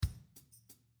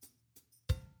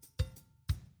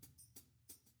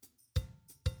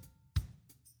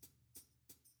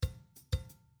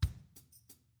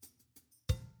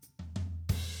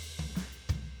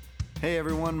Hey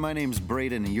everyone, my name's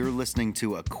Braden, and you're listening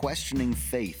to A Questioning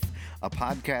Faith, a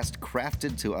podcast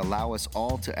crafted to allow us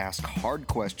all to ask hard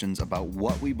questions about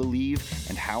what we believe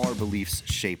and how our beliefs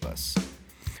shape us.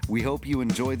 We hope you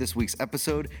enjoy this week's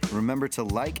episode. Remember to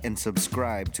like and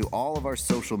subscribe to all of our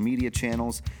social media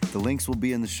channels. The links will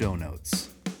be in the show notes.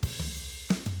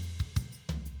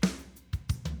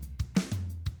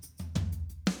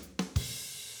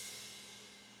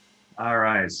 All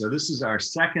right, so this is our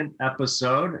second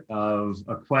episode of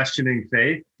A Questioning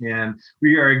Faith, and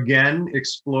we are again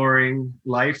exploring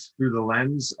life through the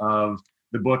lens of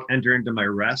the book Enter Into My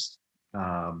Rest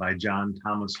by John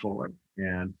Thomas Fuhler.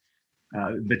 And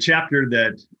the chapter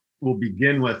that we'll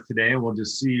begin with today, and we'll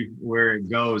just see where it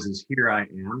goes, is Here I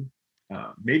Am,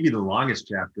 maybe the longest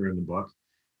chapter in the book,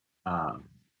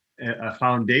 a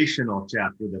foundational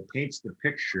chapter that paints the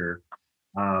picture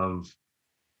of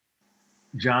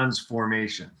John's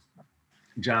formation,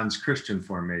 John's Christian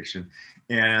formation.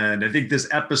 And I think this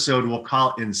episode we'll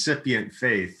call Incipient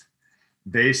Faith,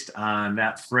 based on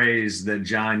that phrase that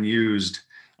John used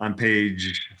on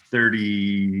page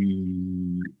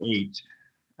 38.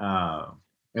 And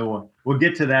we'll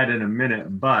get to that in a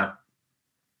minute. But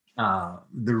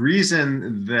the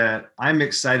reason that I'm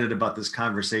excited about this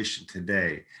conversation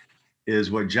today is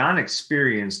what John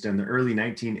experienced in the early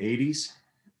 1980s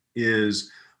is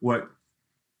what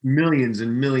millions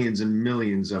and millions and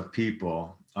millions of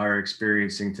people are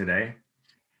experiencing today.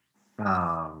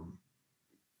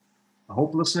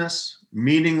 Hopelessness,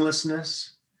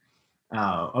 meaninglessness.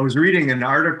 I was reading an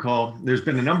article. There's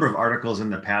been a number of articles in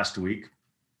the past week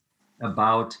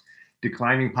about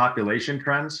declining population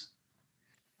trends.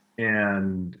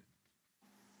 And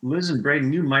Liz and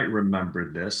Braden, you might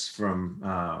remember this from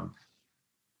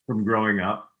growing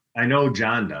up. I know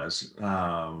John does.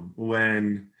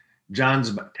 When John's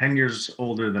about 10 years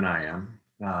older than I am.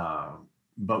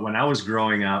 But when I was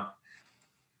growing up,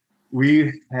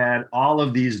 we had all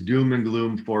of these doom and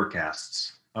gloom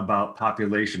forecasts about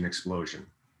population explosion.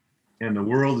 And the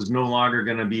world is no longer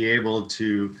going to be able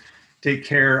to take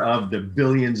care of the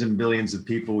billions and billions of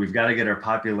people. We've got to get our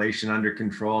population under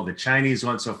control. The Chinese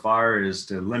went so far as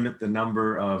to limit the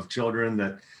number of children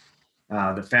that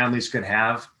the families could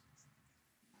have.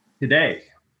 Today,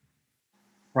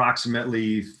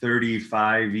 approximately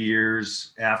 35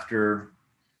 years after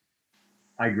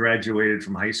I graduated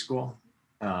from high school,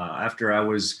 after I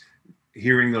was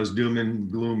hearing those doom and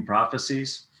gloom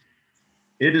prophecies,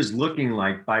 it is looking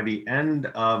like by the end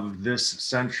of this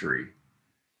century,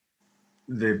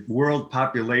 the world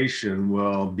population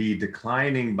will be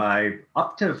declining by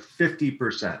up to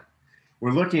 50%.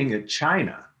 We're looking at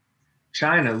China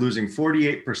losing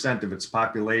 48% of its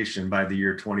population by the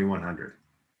year 2100.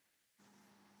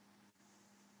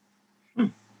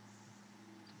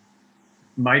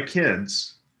 My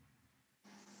kids,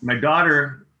 my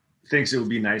daughter thinks it would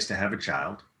be nice to have a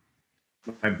child.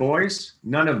 My boys,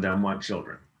 none of them want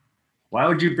children. Why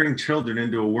would you bring children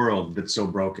into a world that's so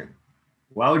broken?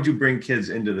 Why would you bring kids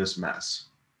into this mess?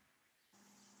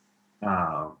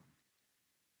 And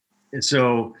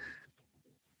so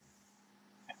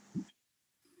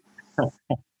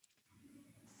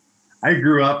I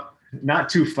grew up not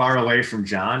too far away from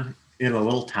John in a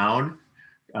little town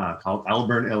called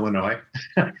Elburn, Illinois.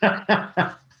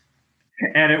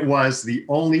 And it was the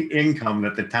only income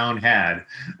that the town had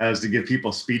as to give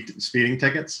people speeding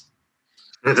tickets.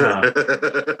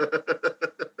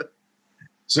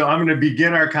 So I'm going to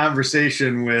begin our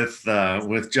conversation with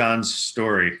John's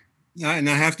story. And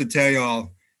I have to tell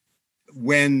y'all,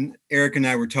 when Eric and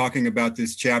I were talking about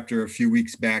this chapter a few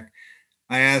weeks back,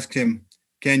 I asked him,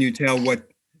 "Can you tell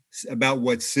about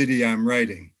what city I'm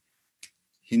writing?"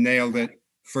 He nailed it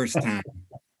first time.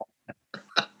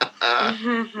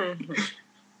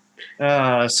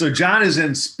 So John is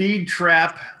in Speed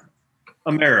Trap,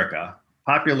 America,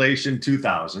 population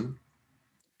 2,000.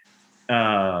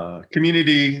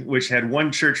 Community which had one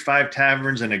church, 5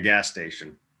 taverns, and a gas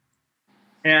station,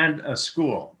 and a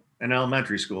school, an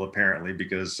elementary school, apparently,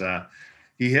 because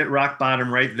he hit rock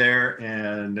bottom right there,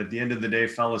 and at the end of the day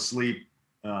fell asleep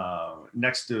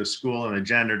next to a school, and the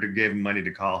janitor gave him money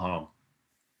to call home.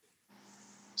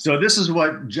 So this is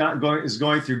what is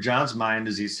going through John's mind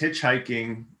as he's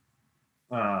hitchhiking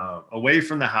away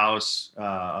from the house.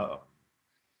 I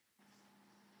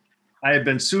had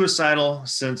been suicidal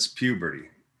since puberty,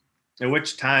 at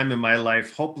which time in my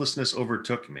life hopelessness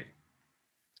overtook me.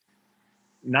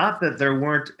 Not that there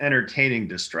weren't entertaining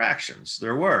distractions,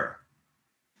 there were.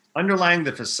 Underlying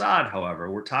the facade,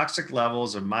 however, were toxic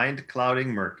levels of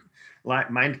mind-clouding mercury.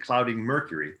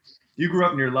 You grew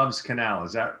up near Love's Canal.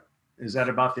 Is that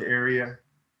about the area?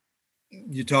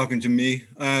 You talking to me?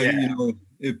 Yeah.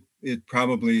 It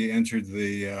probably entered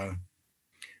the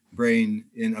brain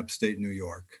in upstate New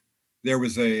York. It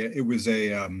was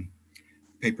a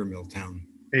paper mill town.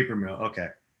 Paper mill. Okay.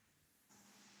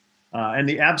 And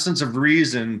the absence of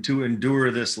reason to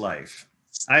endure this life.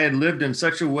 I had lived in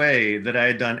such a way that I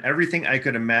had done everything I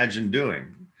could imagine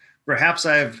doing. Perhaps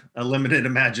I have a limited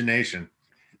imagination.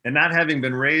 And not having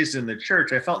been raised in the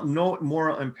church, I felt no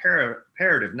moral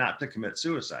imperative not to commit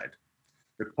suicide.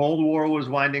 The Cold War was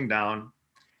winding down.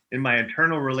 In my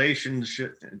internal relations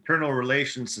since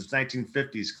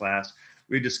 1950s class,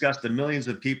 we discussed the millions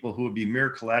of people who would be mere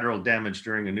collateral damage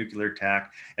during a nuclear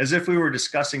attack, as if we were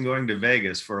discussing going to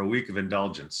Vegas for a week of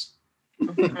indulgence.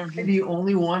 Am I the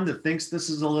only one that thinks this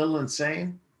is a little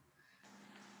insane?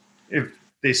 If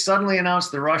they suddenly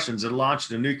announced the Russians had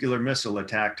launched a nuclear missile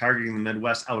attack targeting the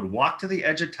Midwest, I would walk to the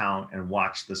edge of town and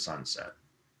watch the sunset.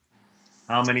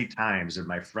 How many times have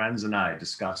my friends and I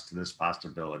discussed this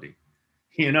possibility?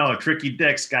 Tricky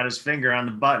Dick's got his finger on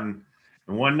the button.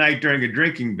 And one night during a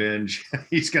drinking binge,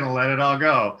 he's going to let it all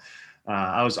go.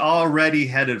 I was already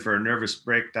headed for a nervous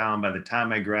breakdown by the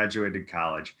time I graduated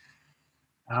college.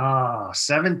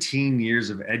 17 years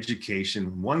of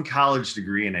education, 1 college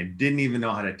degree, and I didn't even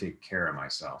know how to take care of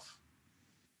myself.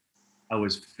 I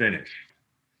was finished.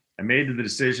 I made the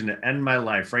decision to end my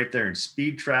life right there in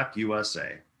Speed Trap,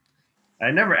 USA. I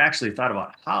never actually thought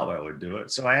about how I would do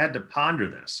it, so I had to ponder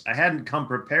this. I hadn't come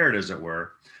prepared, as it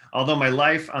were, although my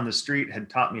life on the street had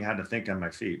taught me how to think on my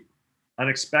feet.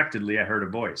 Unexpectedly, I heard a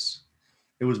voice.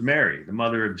 It was Mary, the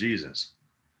mother of Jesus.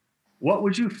 What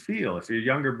would you feel if your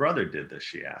younger brother did this?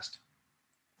 She asked.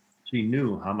 She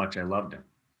knew how much I loved him.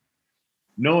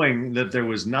 Knowing that there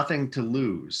was nothing to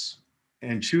lose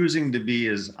and choosing to be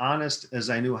as honest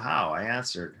as I knew how, I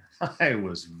answered, I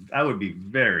would be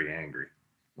very angry.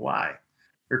 Why?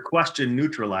 Her question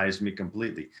neutralized me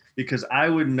completely because I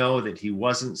would know that he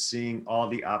wasn't seeing all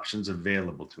the options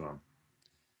available to him.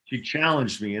 She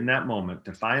challenged me in that moment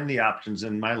to find the options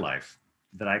in my life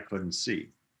that I couldn't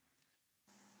see.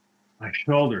 My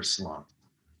shoulders slumped.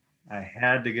 I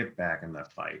had to get back in the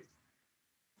fight.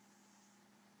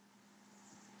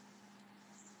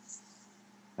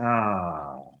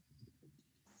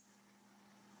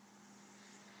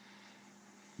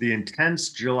 The intense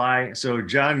July. So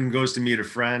John goes to meet a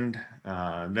friend,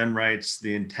 then writes,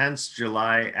 the intense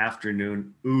July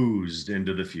afternoon oozed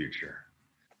into the future.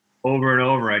 Over and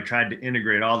over, I tried to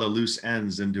integrate all the loose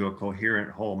ends into a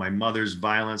coherent whole. My mother's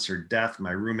violence, her death,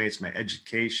 my roommates, my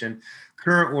education,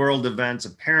 current world events,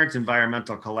 apparent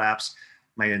environmental collapse,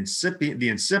 the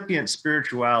incipient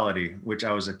spirituality, which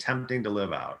I was attempting to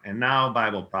live out, and now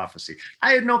Bible prophecy.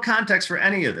 I had no context for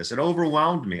any of this. It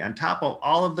overwhelmed me. On top of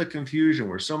all of the confusion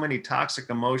were so many toxic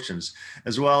emotions,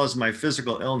 as well as my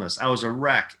physical illness. I was a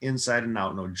wreck inside and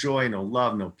out. No joy, no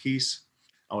love, no peace.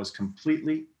 I was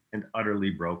completely and utterly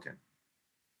broken.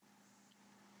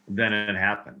 Then it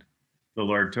happened. The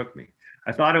Lord took me.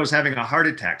 I thought I was having a heart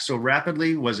attack. So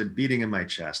rapidly was it beating in my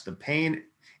chest. The pain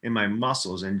in my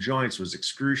muscles and joints was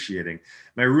excruciating.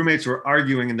 My roommates were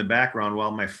arguing in the background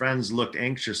while my friends looked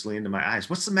anxiously into my eyes.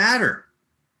 What's the matter?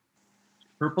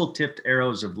 Purple-tipped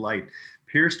arrows of light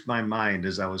pierced my mind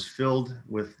as I was filled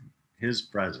with his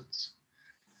presence.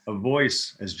 A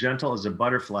voice as gentle as a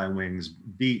butterfly wings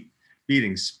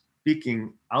beating,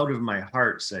 speaking out of my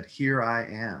heart said, "Here I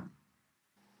am."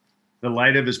 The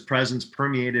light of his presence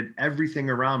permeated everything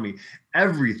around me.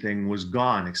 Everything was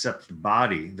gone except the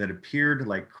body that appeared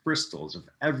like crystals of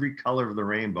every color of the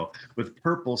rainbow, with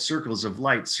purple circles of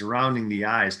light surrounding the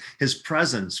eyes. His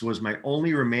presence was my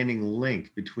only remaining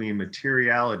link between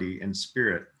materiality and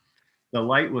spirit. The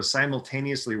light was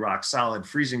simultaneously rock solid,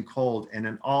 freezing cold, and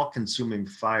an all-consuming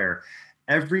fire.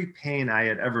 Every pain I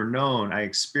had ever known, I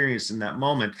experienced in that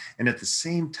moment, and at the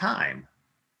same time,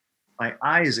 my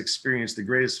eyes experienced the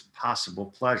greatest possible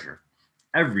pleasure.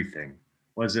 Everything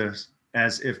was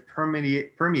as if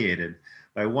permeated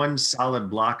by one solid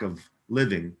block of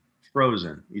living,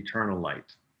 frozen, eternal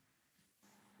light.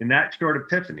 In that short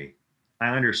epiphany, I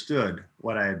understood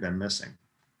what I had been missing.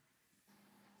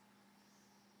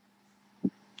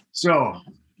 So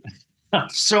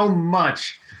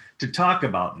much to talk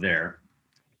about there.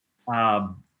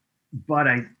 But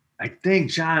I think,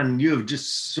 John, you have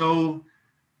just so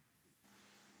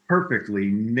perfectly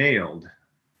nailed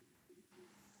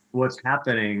what's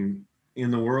happening in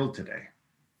the world today.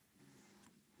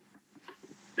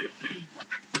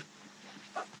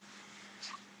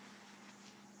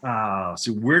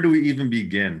 So where do we even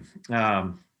begin?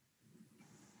 I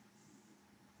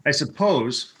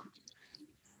suppose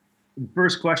the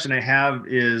first question I have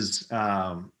is,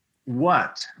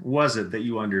 What was it that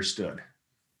you understood?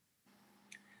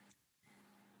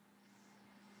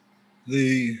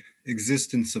 The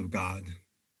existence of God.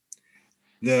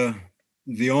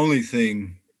 The only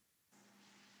thing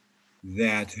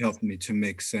that helped me to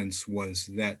make sense was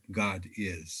that God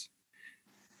is.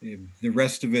 The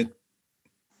rest of it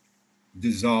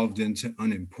dissolved into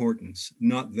unimportance.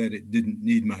 Not that it didn't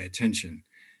need my attention,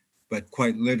 but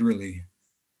quite literally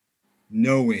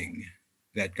knowing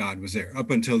that God was there. Up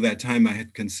until that time, I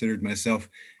had considered myself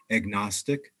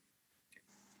agnostic.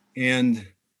 And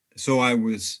so I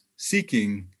was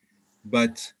seeking,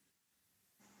 but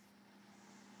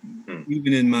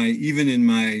even in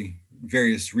my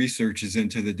various researches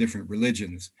into the different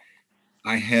religions,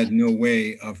 I had no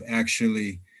way of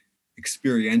actually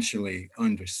experientially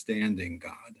understanding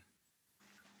God.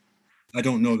 I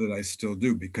don't know that I still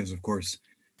do, because of course,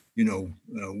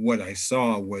 what I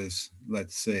saw was,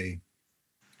 let's say,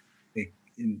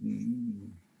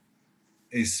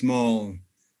 a small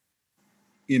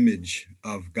image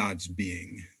of God's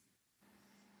being,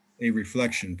 a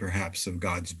reflection perhaps of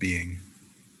God's being.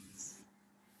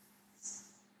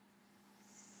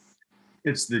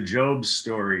 It's the Job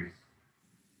story.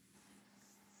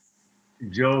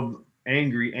 Job,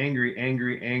 angry, angry,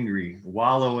 angry, angry,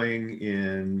 wallowing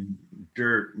in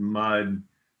dirt, mud,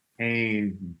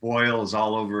 pain, boils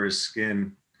all over his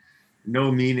skin,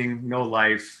 no meaning, no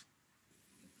life,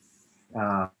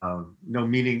 no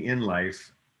meaning in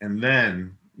life. And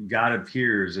then God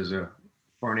appears as a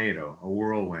tornado, a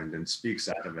whirlwind, and speaks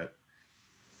out of it.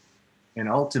 And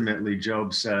ultimately,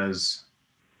 Job says,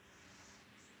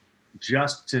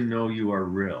 just to know you are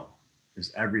real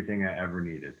is everything I ever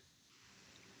needed.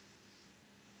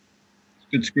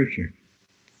 Good scripture.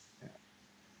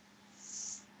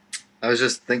 I was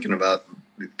just thinking about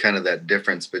kind of that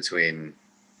difference between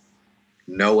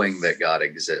knowing that God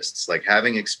exists, like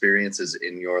having experiences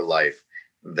in your life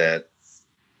that,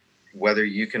 whether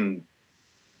you can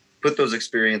put those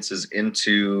experiences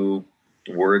into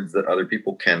words that other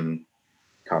people can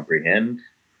comprehend,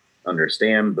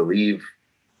 understand, believe,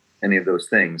 any of those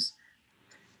things.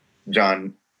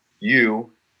 John,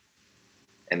 you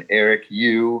and Eric,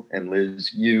 you and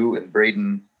Liz, you and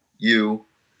Braden, you.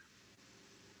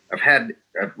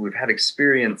 We've had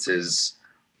experiences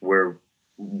where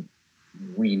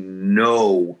we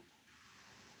know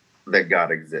that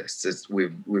God exists.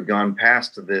 We've gone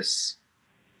past this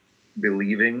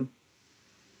believing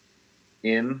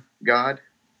in God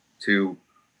to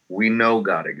we know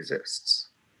God exists.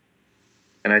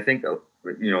 And I think,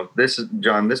 this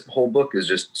whole book is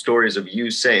just stories of you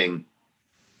saying,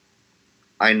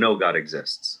 I know God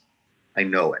exists. I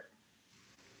know it.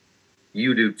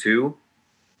 You do too.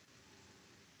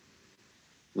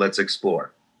 Let's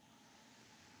explore.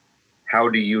 How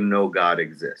do you know God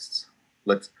exists?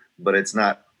 But it's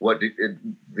not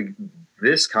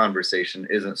this conversation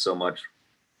isn't so much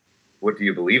what do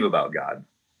you believe about God?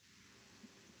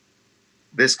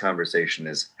 This conversation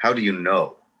is, how do you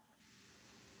know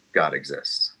God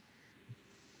exists?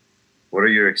 What are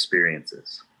your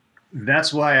experiences?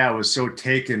 That's why I was so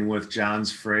taken with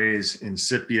John's phrase,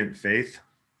 incipient faith,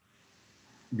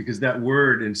 because that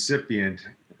word incipient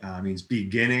means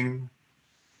beginning,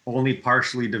 only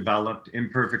partially developed,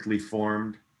 imperfectly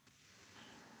formed.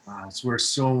 It's where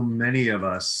so many of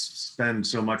us spend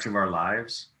so much of our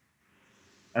lives.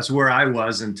 That's where I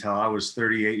was until I was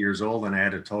 38 years old and I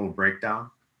had a total breakdown.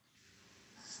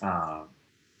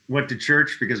 Went to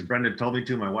church because Brenda told me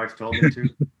to, my wife told me to.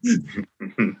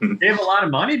 Gave a lot of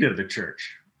money to the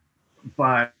church,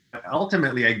 but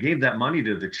ultimately I gave that money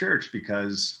to the church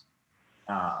because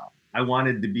I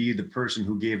wanted to be the person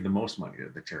who gave the most money to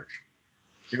the church.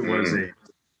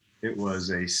 It was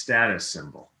a status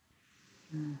symbol.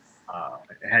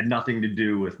 It had nothing to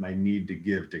do with my need to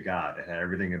give to God. It had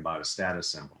everything about a status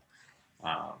symbol.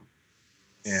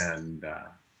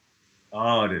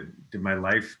 Did my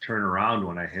life turn around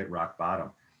when I hit rock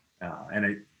bottom?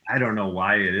 And I don't know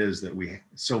why it is that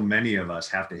so many of us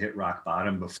have to hit rock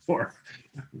bottom before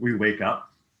we wake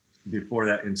up, before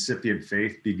that incipient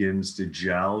faith begins to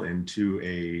gel into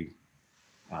a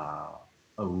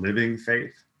living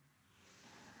faith.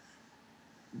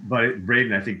 But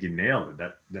Braden, I think you nailed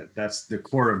it. That's the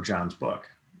core of John's book,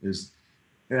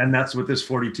 and that's what this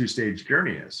 42 stage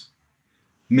journey is.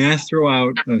 May I throw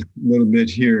out a little bit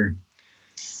here?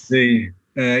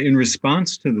 In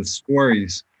response to the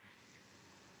stories,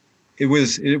 it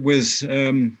was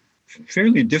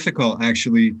fairly difficult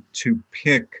actually to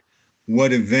pick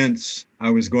what events I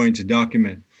was going to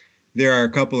document. There are a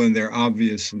couple in there,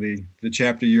 obviously, the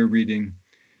chapter you're reading,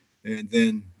 and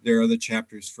then there are other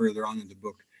chapters further on in the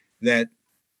book that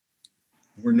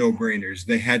were no-brainers.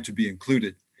 They had to be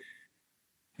included.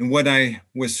 And what I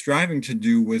was striving to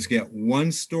do was get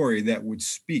one story that would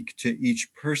speak to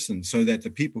each person so that the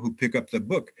people who pick up the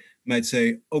book might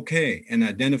say, okay, and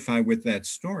identify with that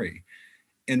story.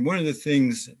 And one of the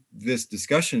things this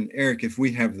discussion, Eric, if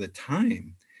we have the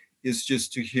time, is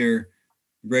just to hear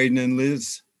Braden and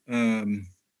Liz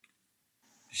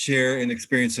share an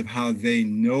experience of how they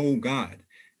know God.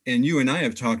 And you and I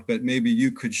have talked, but maybe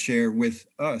you could share with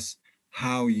us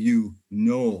how you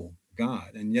know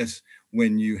God. And yes,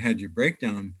 when you had your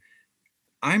breakdown,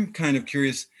 I'm kind of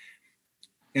curious.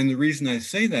 And the reason I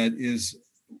say that is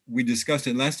we discussed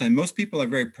it last time. Most people are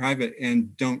very private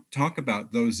and don't talk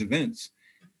about those events.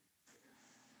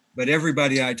 But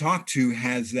everybody I talk to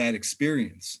has that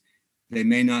experience. They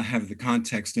may not have the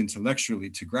context intellectually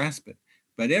to grasp it,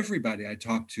 but everybody I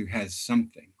talk to has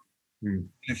something.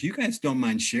 If you guys don't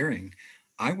mind sharing,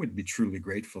 I would be truly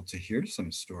grateful to hear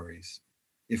some stories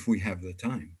if we have the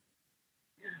time.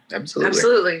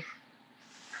 Absolutely.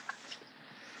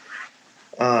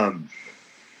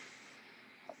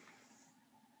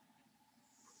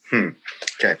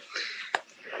 Okay.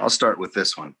 I'll start with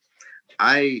this one.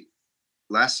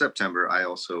 Last September, I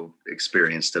also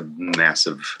experienced a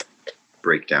massive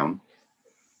breakdown.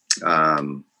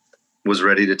 Was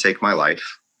ready to take my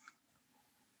life.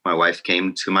 My wife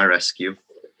came to my rescue,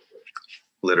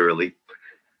 literally.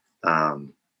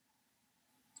 And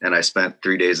I spent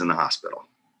 3 days in the hospital.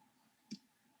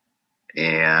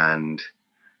 And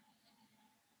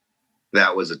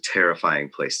that was a terrifying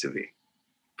place to be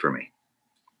for me.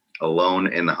 Alone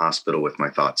in the hospital with my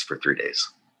thoughts for 3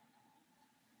 days.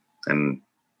 And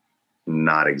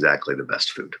not exactly the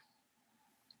best food.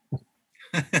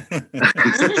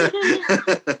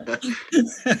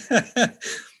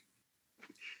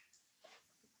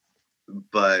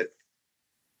 But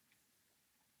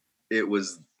it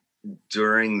was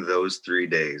during those 3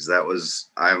 days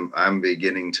I'm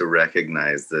beginning to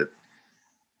recognize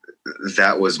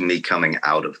that was me coming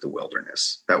out of the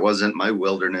wilderness. That wasn't my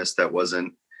wilderness. That was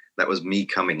me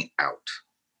coming out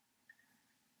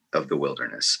of the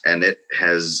wilderness. And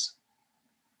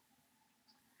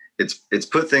it's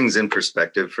put things in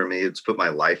perspective for me. It's put my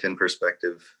life in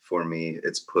perspective for me.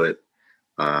 It's put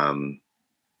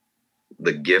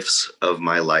the gifts of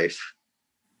my life,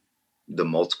 the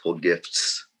multiple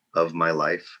gifts of my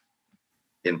life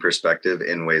in perspective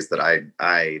in ways that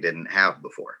I didn't have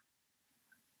before.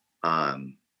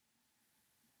 And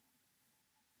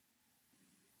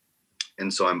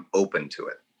so I'm open to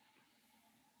it.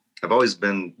 I've always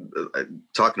been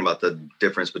talking about the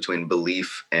difference between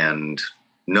belief and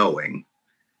knowing.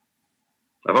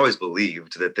 I've always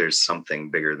believed that there's something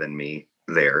bigger than me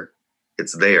there.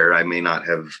 It's there. I may not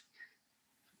have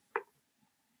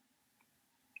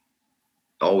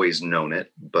always known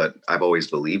it, but I've always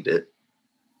believed it.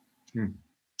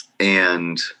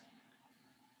 And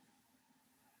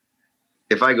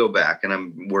if I go back, and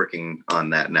I'm working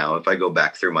on that now, if I go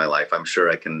back through my life, I'm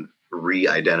sure I can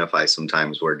re-identify some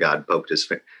times where God poked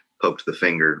the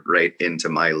finger right into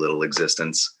my little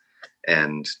existence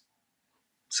and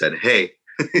said, hey,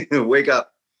 wake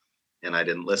up. And I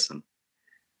didn't listen.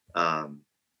 But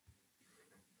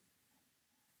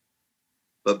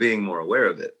being more aware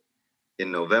of it,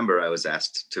 in November, I was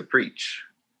asked to preach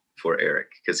for Eric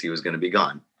because he was going to be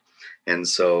gone. And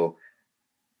so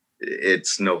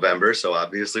it's November. So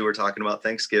obviously we're talking about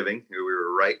Thanksgiving. We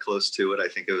were right close to it. I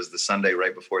think it was the Sunday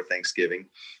right before Thanksgiving.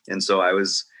 And so I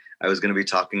was going to be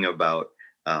talking about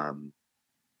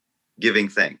giving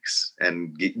thanks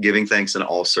and giving thanks in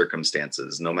all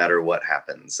circumstances, no matter what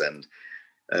happens. And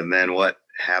then what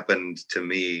happened to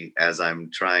me as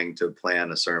I'm trying to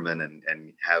plan a sermon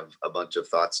and have a bunch of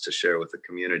thoughts to share with the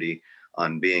community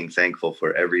on being thankful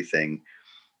for everything.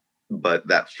 But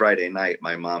that Friday night,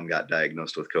 my mom got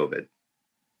diagnosed with COVID.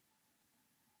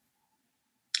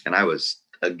 And I was,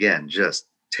 again, just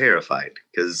terrified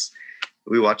because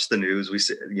we watch the news.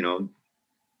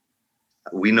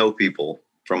 We know people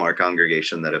from our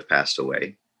congregation that have passed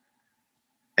away.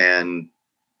 And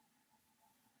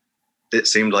it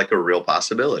seemed like a real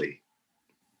possibility.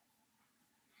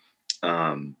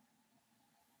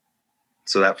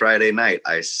 So that Friday night,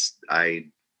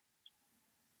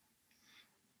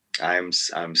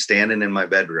 I'm standing in my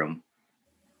bedroom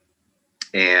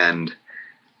and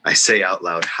I say out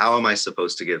loud, how am I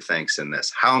supposed to give thanks in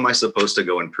this? How am I supposed to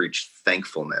go and preach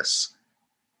thankfulness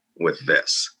with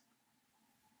this?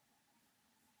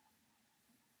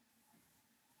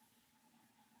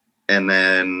 And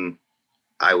then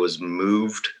I was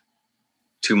moved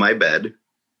to my bed,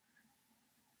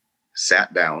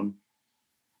 sat down,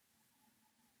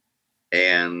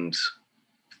 and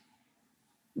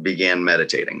began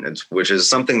meditating, which is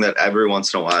something that every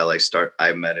once in a while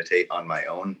I meditate on my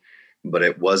own, but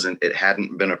it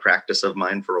hadn't been a practice of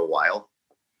mine for a while.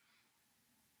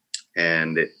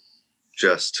 And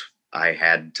I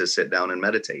had to sit down and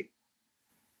meditate.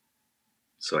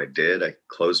 So I did. I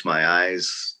closed my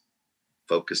eyes,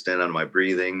 focused in on my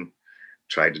breathing,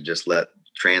 tried to just let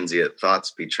transient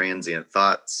thoughts be transient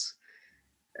thoughts.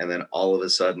 And then all of a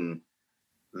sudden,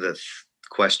 the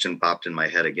question popped in my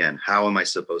head again. How am I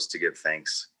supposed to give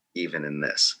thanks even in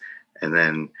this? And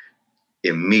then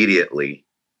immediately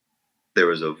there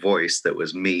was a voice that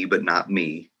was me, but not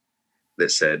me,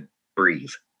 that said,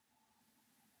 breathe.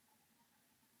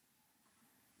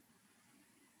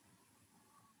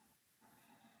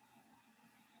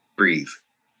 Breathe.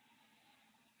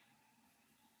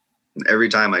 And every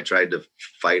time I tried to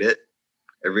fight it,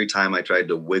 every time I tried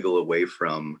to wiggle away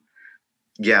from,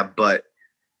 but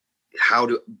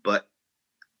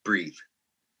breathe.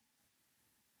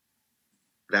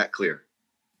 That clear.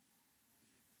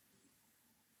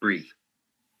 Breathe.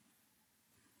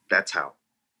 That's how.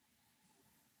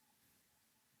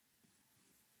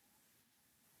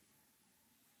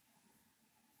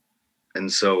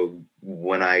 And so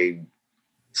when I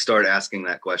start asking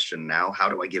that question now, how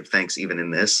do I give thanks even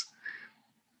in this?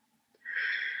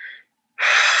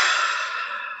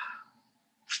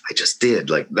 I just did.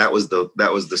 Like that was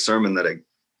the sermon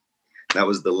that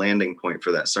was the landing point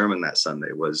for that sermon that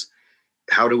Sunday was,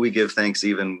 how do we give thanks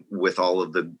even with all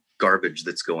of the garbage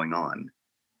that's going on?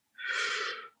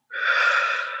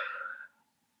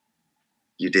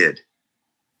 You did.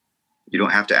 You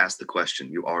don't have to ask the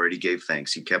question. You already gave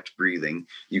thanks. You kept breathing.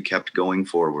 You kept going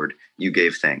forward. You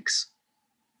gave thanks.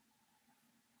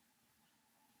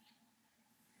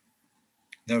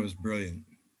 That was brilliant.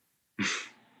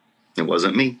 It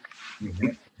wasn't me. You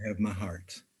have my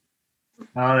heart.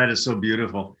 Oh, that is so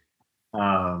beautiful.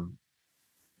 Paul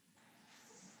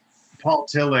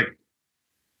Tillich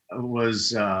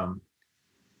was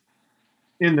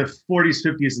in the 40s,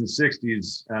 50s, and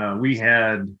 60s. We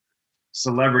had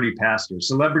celebrity pastors,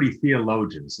 celebrity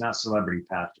theologians, not celebrity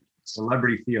pastors,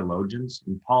 celebrity theologians.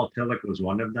 And Paul Tillich was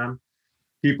one of them.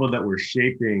 People that were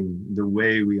shaping the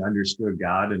way we understood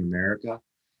God in America.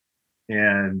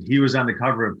 And he was on the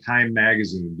cover of Time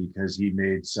magazine because he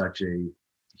made such a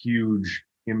huge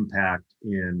impact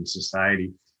in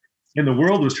society. And the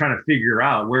world was trying to figure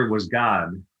out where was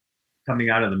God coming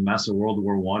out of the mess of World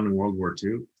War I and World War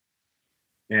II.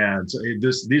 And so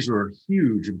these were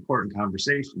huge, important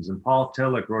conversations. And Paul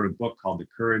Tillich wrote a book called The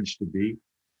Courage to Be.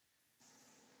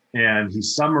 And he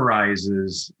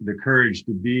summarizes the courage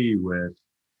to be with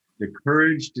the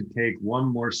courage to take one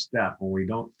more step when we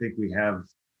don't think we have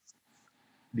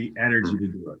the energy to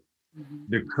do it.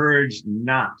 The courage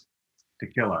not to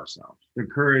kill ourselves. The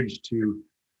courage to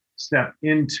step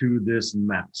into this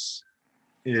mess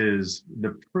is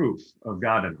the proof of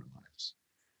God in our lives,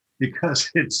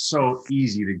 because it's so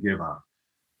easy to give up.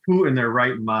 Who in their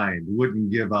right mind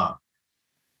wouldn't give up,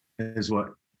 is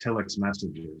what Tillich's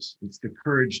message is. It's the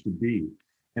courage to be.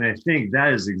 And I think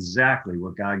that is exactly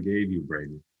what God gave you,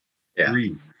 Brady. Yeah.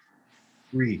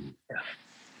 Breathe.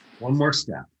 One more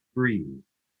step. Breathe.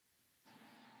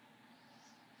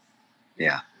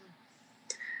 Yeah.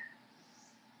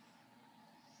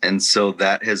 And so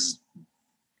that has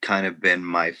kind of been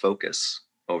my focus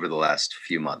over the last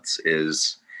few months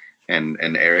is, and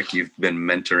Eric, you've been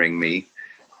mentoring me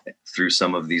through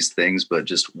some of these things, but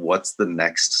just what's the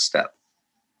next step?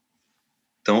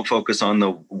 Don't focus on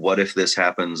the what if this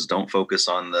happens. Don't focus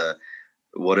on the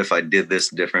what if I did this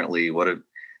differently. What if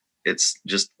it's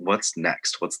just what's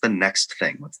next? What's the next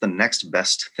thing? What's the next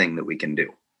best thing that we can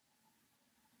do?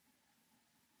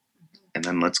 And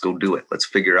then let's go do it. Let's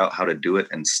figure out how to do it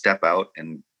and step out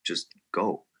and just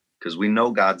go. Because we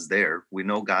know God's there. We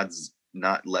know God's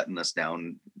not letting us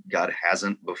down. God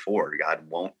hasn't before. God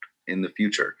won't in the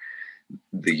future.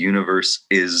 The universe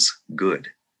is good.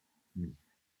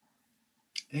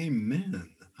 Amen.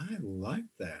 I like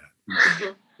that.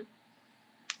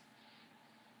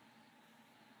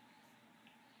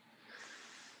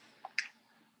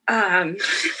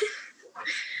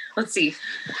 Let's see.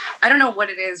 I don't know what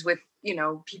it is with,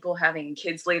 people having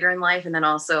kids later in life and then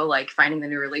also like finding the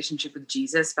new relationship with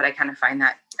Jesus, but I kind of find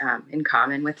that in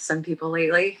common with some people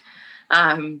lately.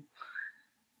 I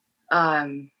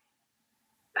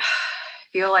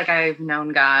feel like I've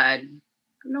known God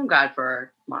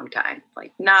for a long time,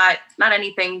 like not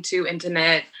anything too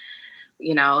intimate,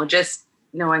 just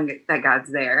knowing that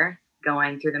God's there,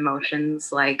 going through the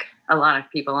motions like a lot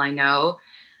of people I know,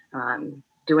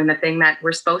 doing the thing that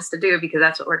we're supposed to do because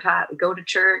that's what we're taught. We go to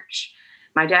church,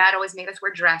 My dad always made us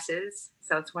wear dresses.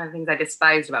 So it's one of the things I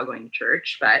despised about going to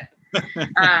church, but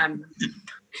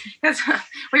because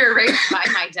we were raised by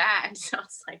my dad. So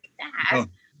it's like, Dad,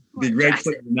 be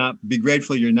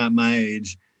grateful you're not my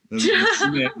age.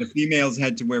 The females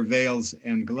had to wear veils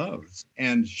and gloves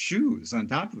and shoes on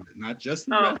top of it, not just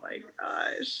the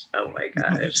dress. Oh my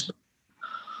gosh.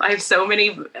 I have so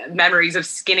many memories of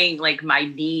skinning like my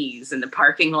knees in the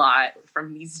parking lot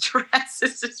from these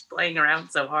dresses just playing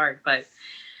around so hard. But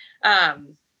I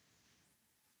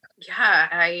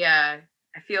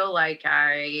feel like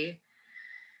I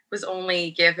was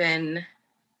only given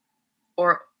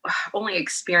or only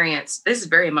experienced, this is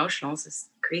very emotional, this is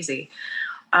crazy,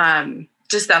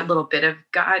 just that little bit of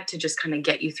God to just kind of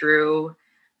get you through.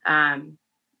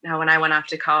 Now, when I went off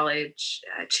to college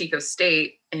at Chico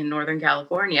State in Northern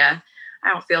California, I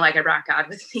don't feel like I brought God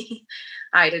with me.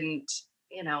 I didn't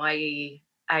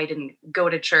go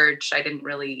to church. I didn't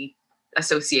really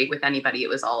associate with anybody. It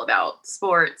was all about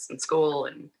sports and school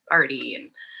and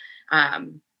party.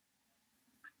 And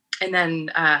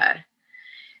then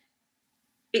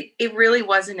it really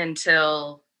wasn't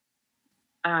until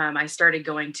I started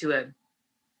going to a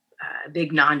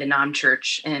big non-denom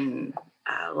church in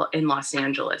Los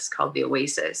Angeles called the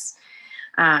Oasis.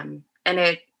 And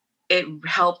it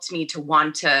helped me to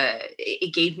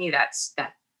it gave me that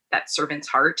servant's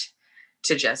heart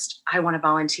to just, I want to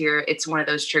volunteer. It's one of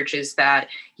those churches that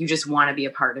you just want to be a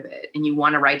part of it. And you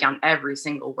want to write down every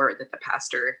single word that the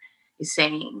pastor is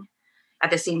saying.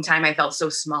 At the same time, I felt so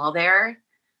small there,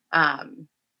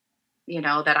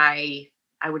 that I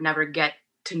would never get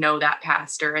to know that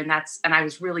pastor. And I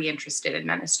was really interested in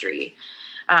ministry.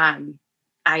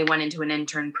 I went into an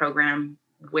intern program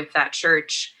with that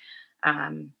church,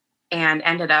 and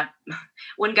ended up,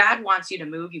 when God wants you to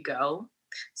move, you go.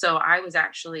 So I was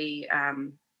actually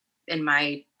in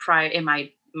my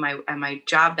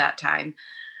job that time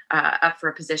up for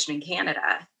a position in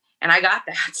Canada, and I got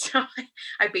that. So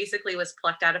I basically was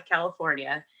plucked out of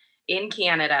California in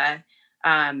Canada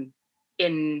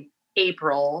in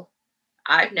April.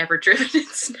 I've never driven in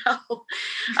snow.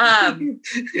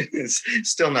 It's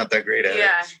still not that great at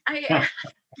it. Yeah.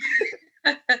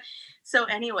 So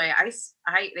anyway,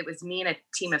 it was me and a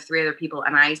team of 3 other people,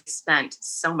 and I spent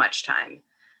so much time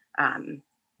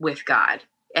with God.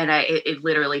 And it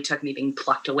literally took me being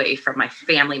plucked away from my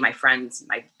family, my friends,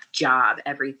 my job,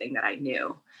 everything that I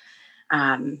knew.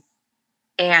 And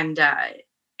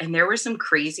there were some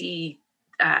crazy,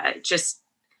 just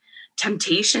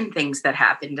temptation things that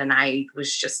happened. And I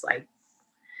was just like,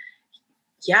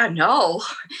 yeah, no.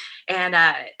 And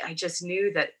I just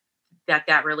knew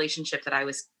that relationship that I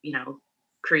was,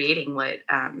 creating would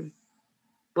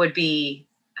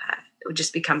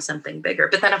just become something bigger.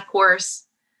 But then, of course,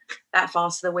 that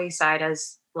falls to the wayside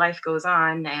as life goes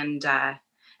on. And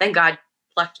then God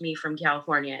plucked me from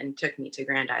California and took me to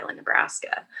Grand Island,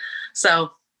 Nebraska.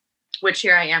 So, which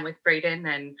here I am with Braden,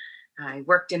 and I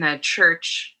worked in a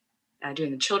church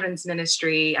doing the children's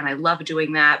ministry, and I love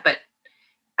doing that. But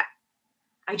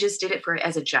I just did it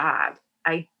as a job.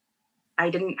 I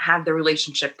didn't have the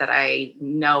relationship that I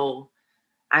know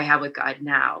I have with God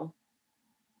now.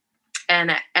 And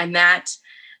that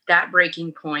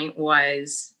breaking point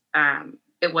was,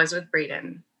 it was with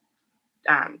Braden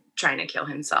trying to kill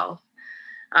himself.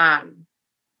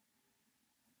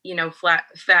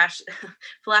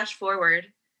 Flash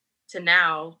forward to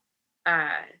now.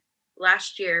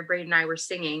 Last year, Braden and I were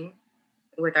singing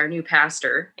with our new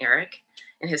pastor, Eric,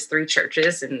 in his 3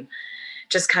 churches, and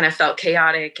just kind of felt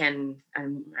chaotic. And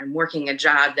I'm working a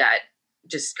job that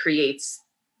just creates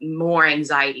more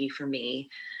anxiety for me.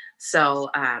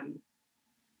 So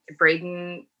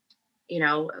Braden,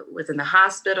 was in the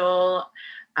hospital.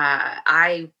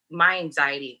 My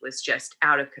anxiety was just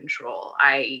out of control.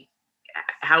 I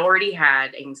already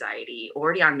had anxiety,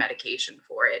 already on medication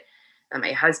for it. And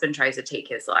my husband tries to take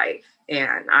his life,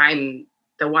 and I'm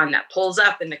the one that pulls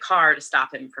up in the car to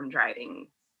stop him from driving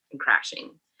and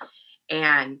crashing.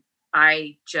 And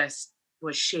I just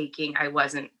was shaking. I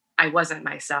wasn't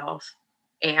myself.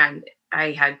 And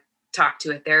I had talked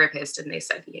to a therapist, and they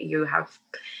said, yeah, you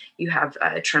have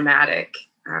a traumatic,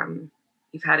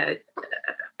 you've had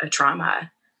a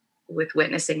trauma with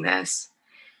witnessing this.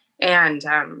 And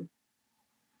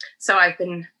so I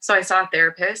saw a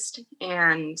therapist,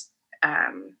 and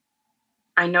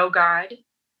I know God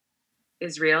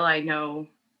is real. I know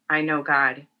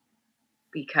God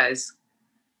because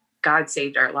God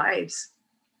saved our lives.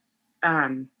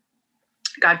 God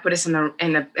put us in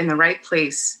the right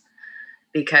place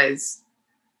because,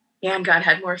 and God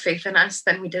had more faith in us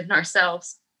than we did in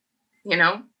ourselves,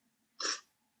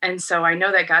 And so I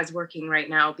know that God's working right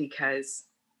now, because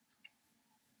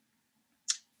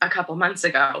a couple months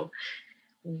ago,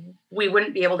 we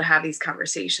wouldn't be able to have these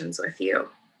conversations with you.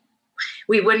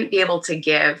 We wouldn't be able to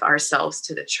give ourselves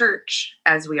to the church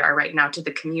as we are right now, to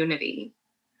the community.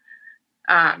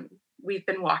 We've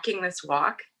been walking this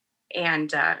walk,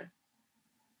 and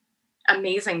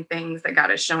amazing things that God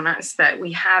has shown us that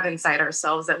we have inside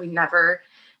ourselves that we never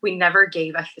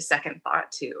gave us the second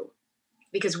thought to,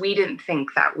 because we didn't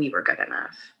think that we were good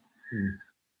enough.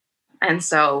 And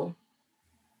so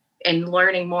in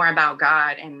learning more about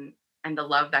God and the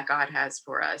love that God has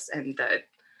for us, and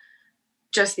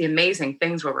just the amazing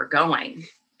things where we're going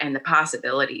and the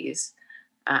possibilities,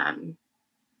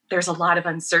 there's a lot of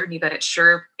uncertainty, but it's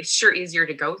sure easier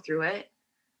to go through it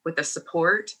with the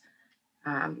support,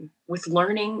 with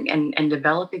learning and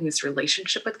developing this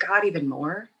relationship with God even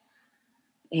more.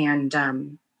 And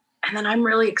then I'm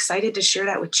really excited to share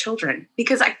that with children,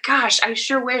 because I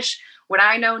sure wish what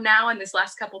I know now in this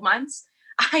last couple months,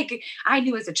 I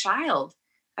knew as a child.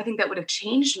 I think that would have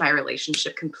changed my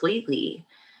relationship completely.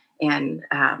 And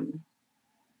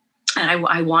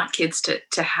I want kids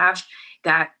to have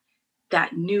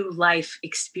that new life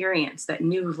experience, that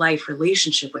new life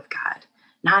relationship with God,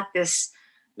 not this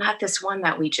one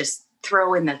that we just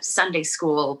throw in the Sunday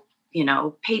school,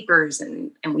 papers,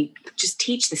 and we just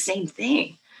teach the same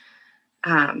thing.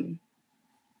 And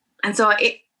so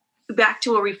back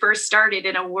to where we first started,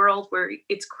 in a world where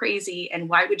it's crazy, and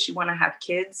why would you want to have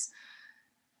kids?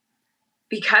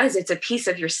 Because it's a piece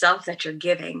of yourself that you're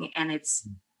giving, and it's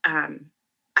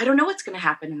I don't know what's going to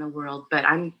happen in the world, but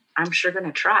I'm sure going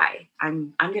to try.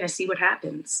 I'm going to see what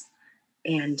happens.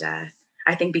 And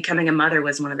I think becoming a mother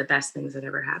was one of the best things that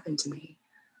ever happened to me.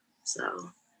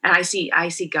 So, and I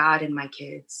see God in my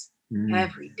kids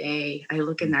every day. I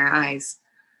look in their eyes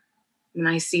and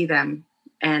I see them,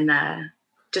 and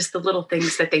just the little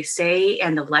things that they say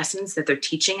and the lessons that they're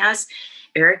teaching us.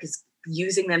 Eric is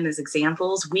using them as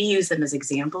examples. We use them as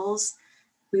examples.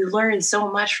 We learn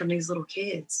so much from these little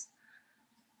kids.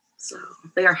 So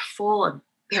they are full of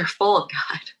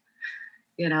God,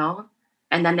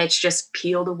 and then it's just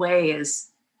peeled away as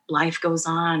life goes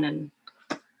on. And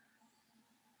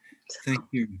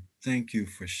Thank you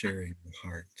for sharing your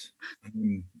heart.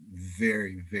 I'm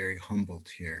very, very humbled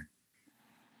here.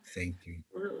 Thank you.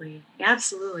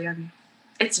 Absolutely.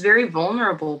 It's very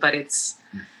vulnerable, but if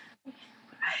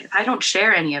I don't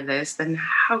share any of this, then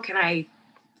how can I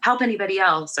help anybody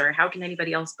else, or how can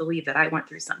anybody else believe that I went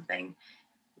through something?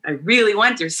 I really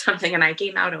went through something, and I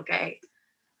came out okay.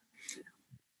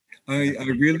 I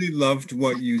really loved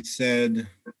what you said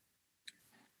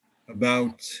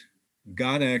about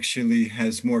God actually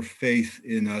has more faith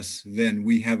in us than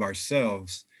we have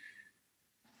ourselves.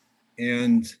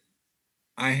 And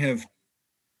I have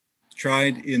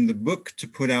tried in the book to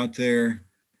put out there,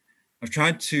 I've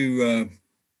tried to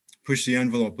push the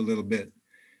envelope a little bit.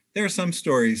 There are some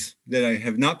stories that I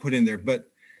have not put in there, but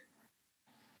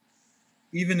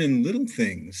even in little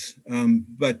things,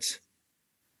 but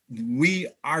we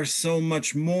are so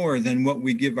much more than what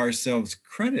we give ourselves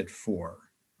credit for.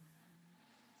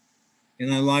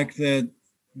 And I like that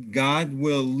God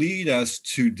will lead us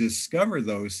to discover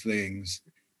those things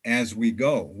as we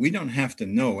go. We don't have to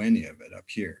know any of it up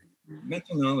here.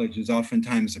 Mental knowledge is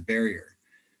oftentimes a barrier.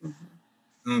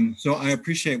 So I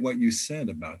appreciate what you said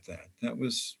about that. That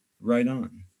was right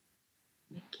on.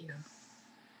 Thank you.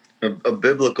 A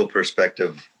biblical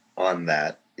perspective on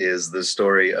that is the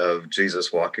story of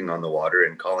Jesus walking on the water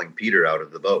and calling Peter out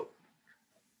of the boat.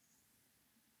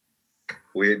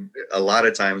 A lot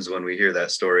of times when we hear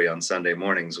that story on Sunday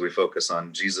mornings, we focus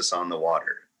on Jesus on the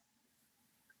water.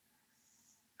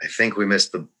 I think we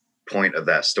missed the point of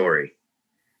that story.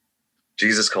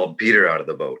 Jesus called Peter out of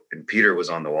the boat, and Peter was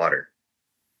on the water,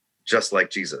 just like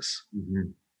Jesus.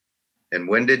 And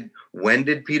when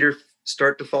did Peter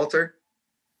start to falter?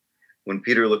 When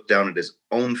Peter looked down at his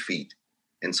own feet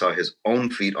and saw his own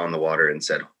feet on the water and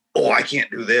said, "Oh, I can't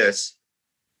do this."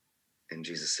 And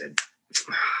Jesus said,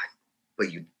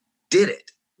 "But you did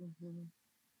it.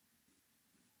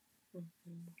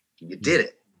 You did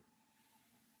it."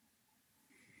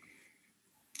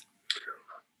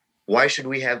 Why should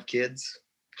we have kids?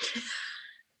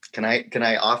 Can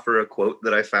I offer a quote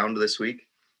that I found this week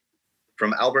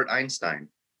from Albert Einstein?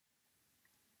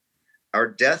 "Our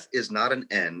death is not an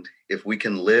end if we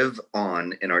can live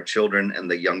on in our children and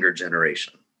the younger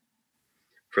generation,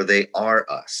 for they are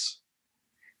us.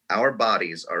 Our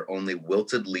bodies are only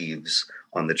wilted leaves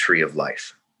on the tree of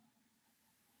life."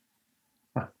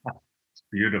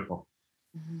 Beautiful.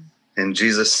 And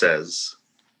Jesus says,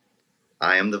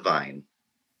 "I am the vine,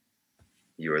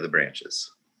 you are the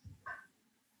branches."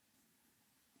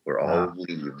 We're all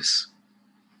leaves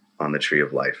on the tree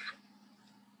of life.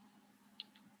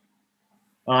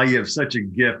 Oh, you have such a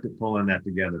gift at pulling that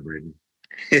together, Braden.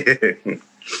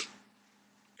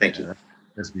 Thank you.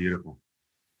 That's beautiful.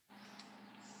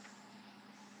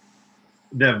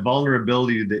 That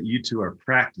vulnerability that you two are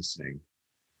practicing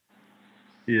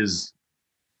is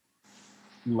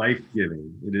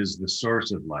life-giving. It is the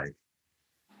source of life.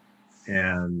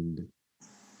 And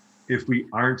if we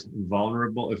aren't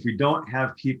vulnerable, if we don't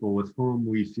have people with whom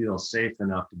we feel safe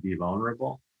enough to be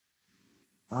vulnerable,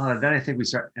 then I think we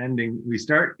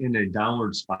start in a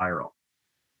downward spiral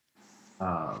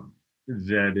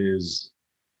that is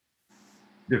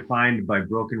defined by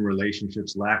broken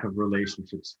relationships, lack of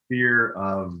relationships, fear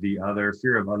of the other,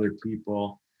 fear of other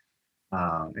people.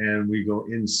 And we go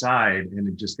inside and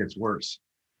it just gets worse.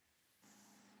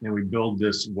 And we build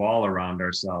this wall around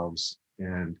ourselves,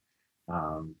 and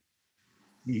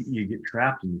you get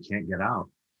trapped and you can't get out.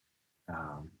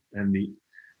 And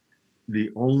the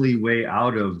only way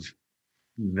out of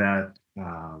that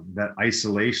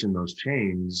isolation, those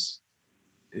chains,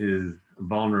 is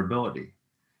vulnerability.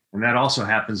 And that also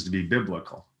happens to be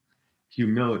biblical.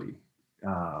 Humility,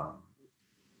 the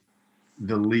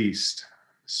least,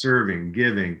 serving,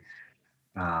 giving,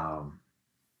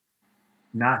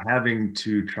 not having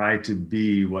to try to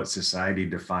be what society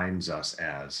defines us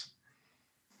as,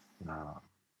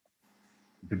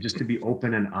 but just to be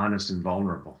open and honest and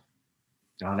vulnerable.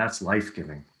 That's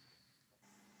life-giving.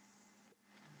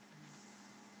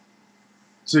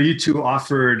 So you two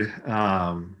offered,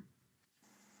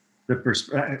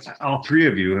 all three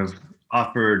of you have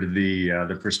offered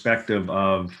the perspective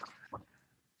of,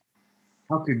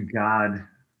 how could God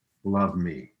love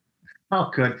me? How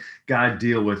could God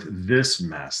deal with this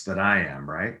mess that I am,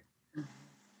 right?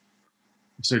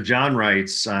 So John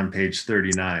writes on page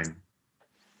 39,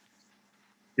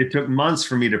 it took months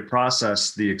for me to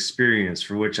process the experience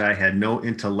for which I had no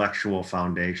intellectual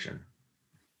foundation.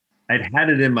 I'd had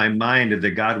it in my mind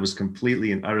that God was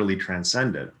completely and utterly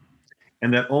transcendent,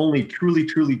 and that only truly,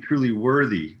 truly, truly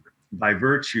worthy by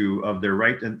virtue of their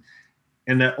right, and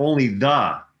that only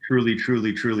the truly,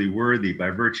 truly, truly worthy by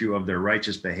virtue of their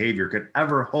righteous behavior could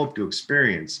ever hope to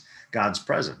experience God's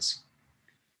presence.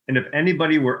 And if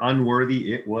anybody were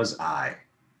unworthy, it was I.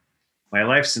 My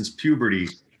life since puberty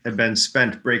had been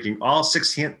spent breaking all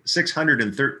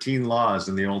 613 laws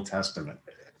in the Old Testament.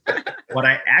 What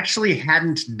I actually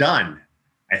hadn't done,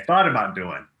 I thought about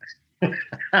doing.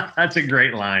 That's a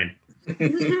great line.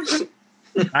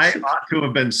 I ought to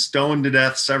have been stoned to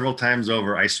death several times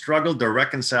over. I struggled to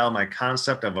reconcile my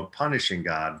concept of a punishing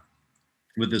God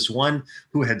with this one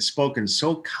who had spoken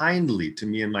so kindly to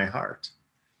me in my heart.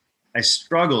 I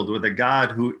struggled with a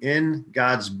God who, in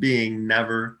God's being,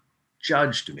 never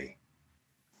judged me.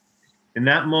 In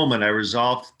that moment, I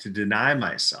resolved to deny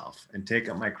myself and take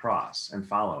up my cross and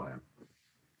follow him.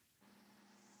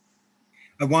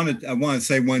 I want to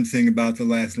say one thing about the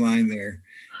last line there.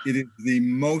 It is the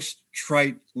most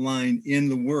trite line in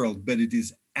the world, but it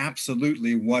is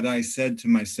absolutely what I said to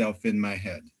myself in my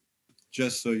head,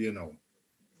 just so you know.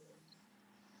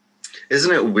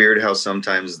 Isn't it weird how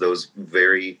sometimes those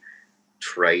very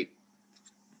trite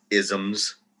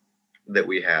isms that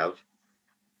we have,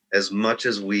 as much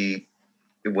as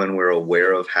when we're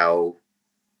aware of how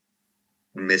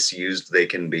misused they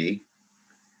can be,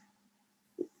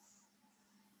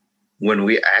 when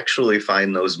we actually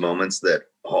find those moments that,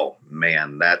 oh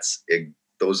man,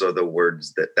 those are the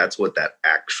words that's what that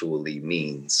actually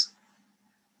means.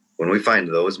 When we find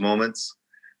those moments,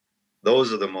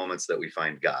 those are the moments that we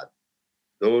find God.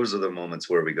 Those are the moments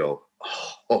where we go,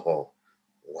 oh,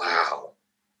 wow.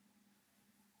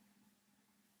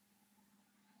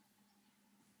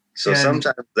 So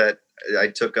sometimes that I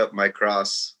took up my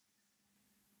cross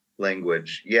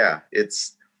language. Yeah,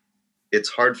 it's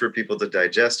hard for people to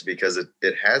digest because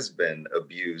it has been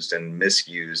abused and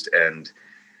misused and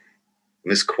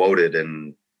misquoted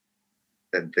and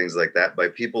things like that by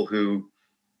people who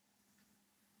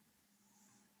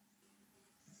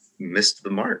missed the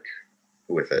mark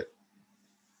with it.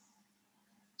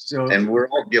 And we're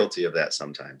all guilty of that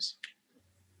sometimes.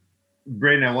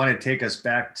 Braden, I want to take us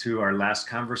back to our last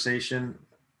conversation,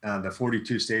 the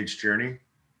 42-stage journey.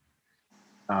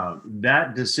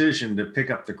 That decision to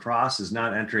pick up the cross is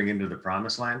not entering into the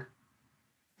promised land.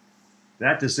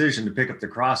 That decision to pick up the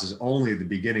cross is only the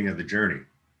beginning of the journey.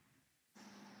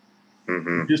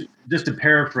 Mm-hmm. Just to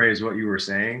paraphrase what you were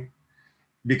saying,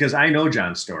 because I know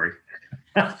John's story.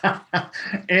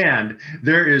 And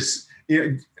there is,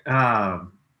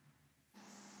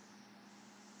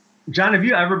 John, have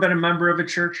you ever been a member of a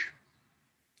church?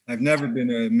 I've never been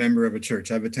a member of a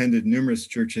church. I've attended numerous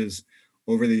churches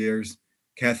over the years,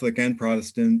 Catholic and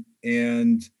Protestant,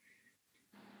 and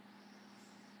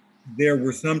there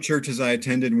were some churches I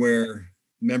attended where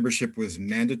membership was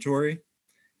mandatory.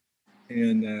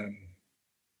 And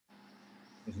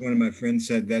as one of my friends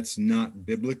said, that's not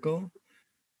biblical.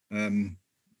 And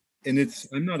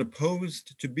I'm not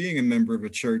opposed to being a member of a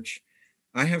church.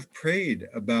 I have prayed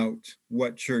about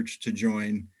what church to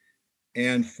join,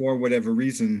 and for whatever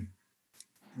reason,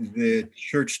 the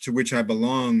church to which I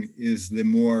belong is the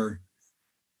more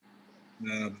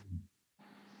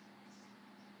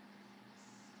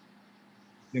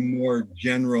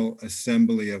general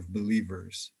assembly of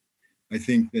believers. I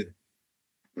think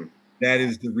that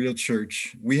is the real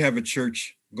church. We have a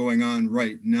church going on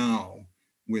right now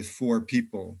with 4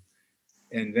 people,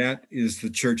 and that is the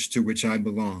church to which I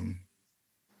belong.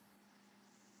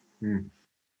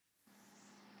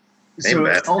 So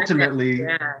Amen. ultimately,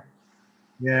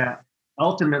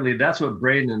 ultimately, that's what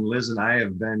Braden and Liz and I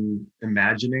have been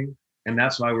imagining. And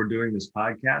that's why we're doing this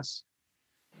podcast.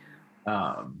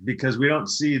 Because we don't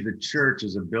see the church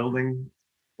as a building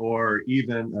or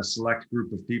even a select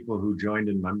group of people who joined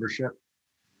in membership,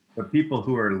 but people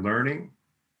who are learning,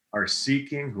 are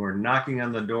seeking, who are knocking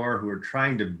on the door, who are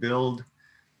trying to build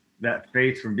that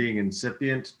faith from being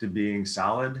incipient to being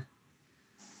solid.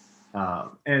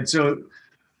 And so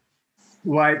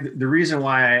the reason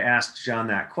why I asked John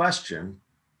that question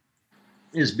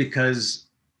is because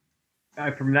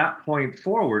from that point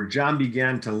forward, John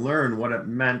began to learn what it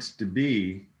meant to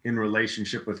be in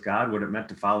relationship with God, what it meant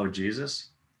to follow Jesus.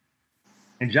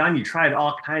 And John, you tried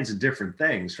all kinds of different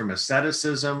things, from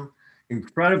asceticism,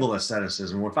 incredible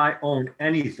asceticism. If I own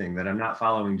anything that I'm not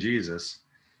following Jesus,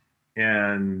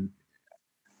 and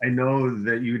I know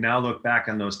that you now look back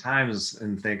on those times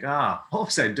and think, what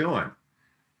was I doing?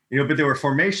 But there were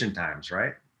formation times,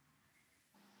 right?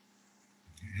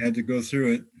 I had to go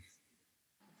through it.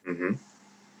 Mm-hmm.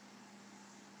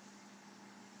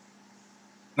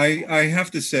 I have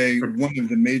to say, one of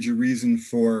the major reasons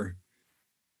for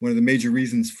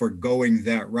going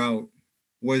that route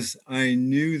was I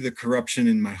knew the corruption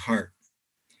in my heart,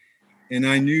 and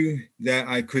I knew that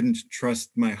I couldn't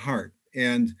trust my heart.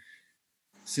 And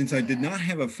since I did not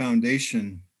have a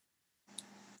foundation,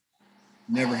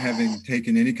 never having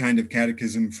taken any kind of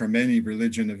catechism from any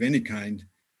religion of any kind,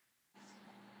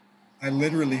 I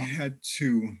literally had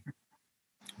to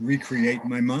recreate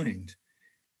my mind.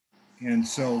 And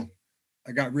so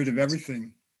I got rid of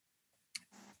everything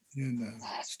and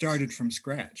started from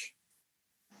scratch.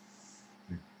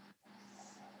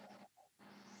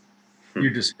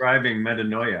 You're describing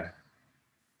metanoia.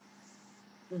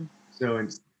 So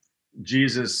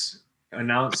Jesus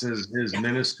announces his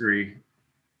ministry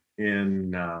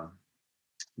in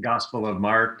Gospel of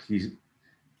Mark. He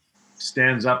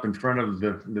stands up in front of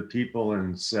the people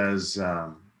and says,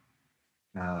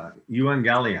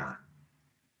 Evangelion,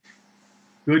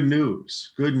 good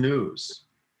news, good news.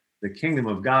 The kingdom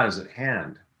of God is at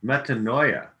hand.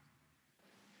 Metanoia,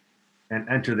 and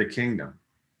enter the kingdom.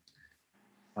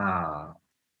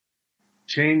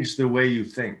 Change the way you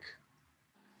think.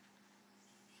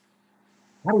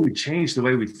 How do we change the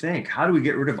way we think? How do we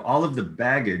get rid of all of the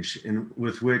baggage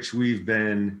with which we've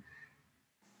been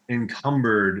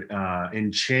encumbered,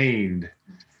 enchained,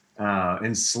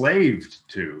 enslaved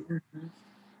to?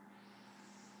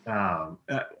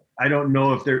 I don't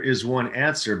know if there is one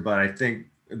answer, but I think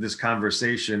this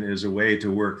conversation is a way to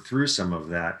work through some of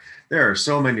that. There are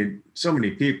so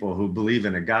many people who believe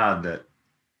in a God that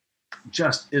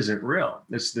just isn't real.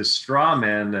 It's this straw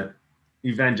man that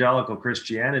evangelical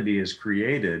Christianity has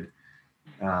created,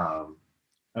 a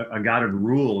God of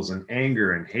rules and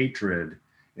anger and hatred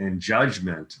and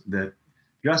judgment that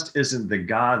just isn't the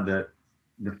God that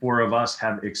the 4 of us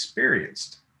have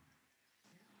experienced.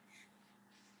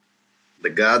 The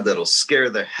God that'll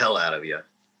scare the hell out of you.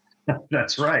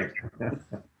 That's right.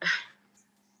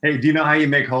 Hey, do you know how you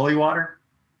make holy water?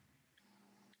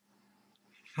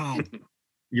 How?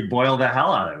 You boil the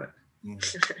hell out of it.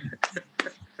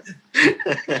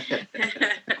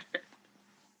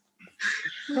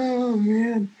 Oh,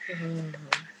 man.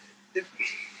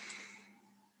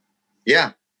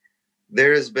 Yeah,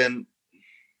 there has been,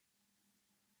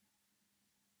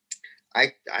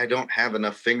 I don't have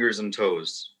enough fingers and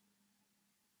toes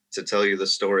to tell you the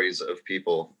stories of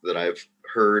people that I've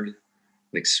heard and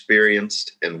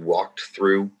experienced and walked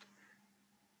through,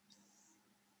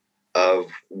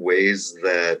 of ways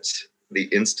that the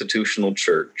institutional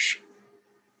church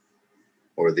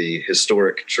or the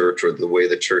historic church, or the way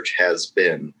the church has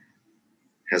been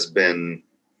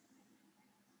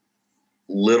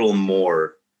little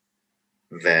more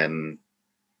than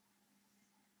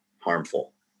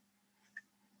harmful.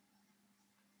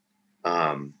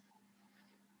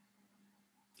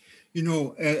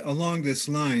 Along this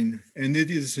line, and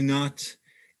it is not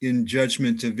in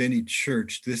judgment of any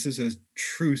church, this is a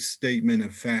true statement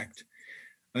of fact.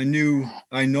 I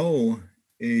know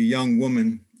a young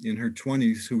woman in her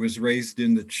 20s who was raised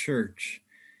in the church,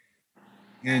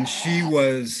 and she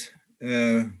was,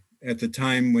 at the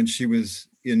time when she was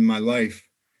in my life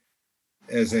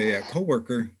as a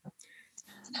coworker,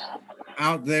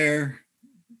 out there,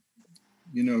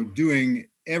 doing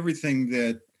everything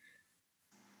that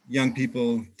young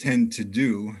people tend to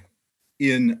do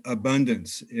in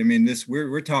abundance. I mean,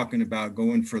 we're talking about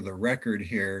going for the record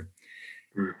here.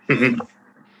 And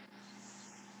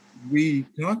we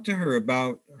talked to her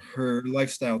about her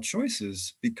lifestyle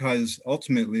choices because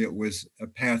ultimately it was a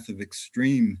path of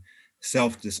extreme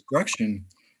self-destruction.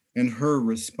 And her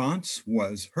response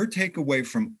was, her takeaway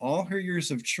from all her years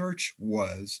of church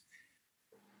was,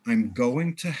 I'm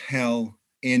going to hell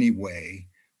anyway.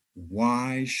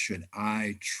 Why should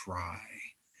I try?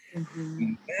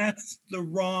 And that's the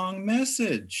wrong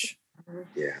message.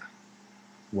 Yeah.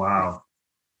 Wow.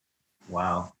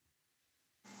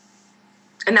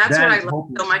 And that's what I love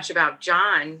so much about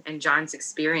John and John's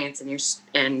experience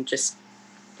and just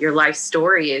your life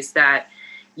story is that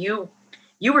you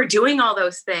were doing all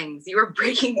those things. You were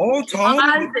breaking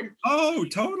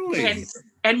totally.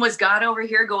 And was God over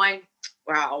here going,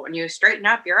 well, when you straighten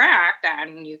up your act,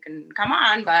 then you can come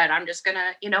on, but I'm just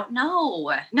gonna,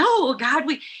 no, God,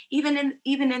 even in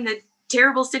the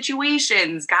terrible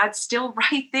situations, God's still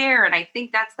right there. And I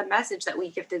think that's the message that we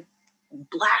have to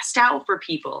blast out for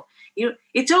people.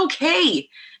 It's okay.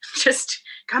 Just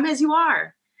come as you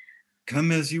are.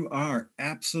 Come as you are.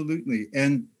 Absolutely.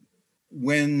 And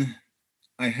when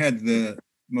I had the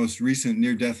most recent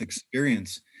near-death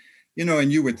experience,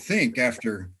 and you would think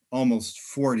after almost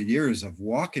 40 years of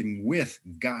walking with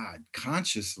God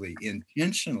consciously,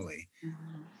 intentionally,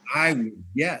 I would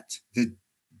get the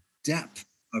depth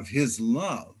of his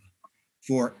love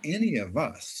for any of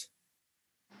us.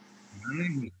 I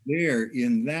was there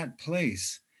in that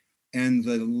place, and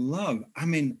the love,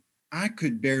 I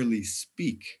could barely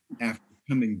speak after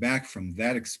coming back from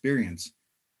that experience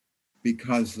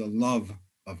because the love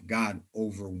of God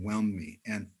overwhelmed me,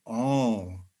 and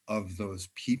all of those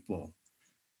people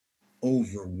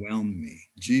overwhelmed me.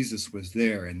 Jesus was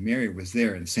there, and Mary was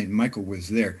there, and St. Michael was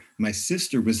there. My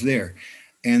sister was there,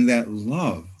 and that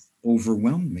love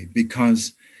overwhelmed me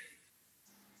because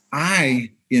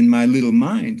I, in my little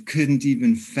mind, couldn't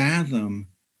even fathom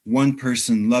one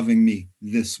person loving me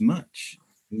this much,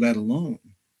 let alone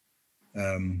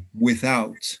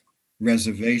without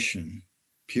reservation,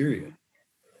 period.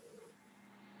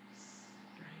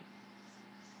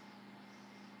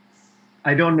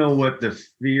 I don't know what the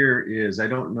fear is. I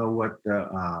don't know what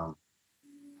the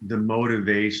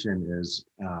motivation is.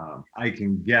 I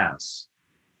can guess.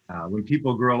 When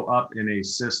people grow up in a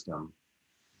system,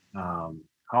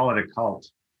 call it a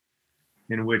cult,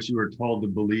 in which you are told to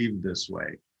believe this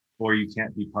way, or you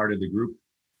can't be part of the group.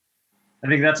 I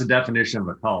think that's a definition of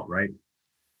a cult, right?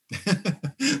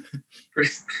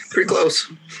 Pretty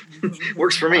close.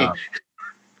 Works for me.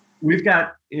 We've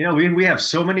got, we have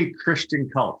so many Christian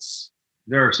cults.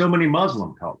 There are so many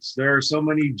Muslim cults. There are so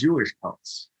many Jewish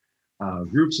cults.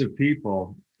 Groups of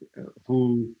people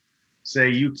who say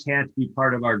you can't be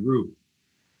part of our group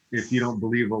if you don't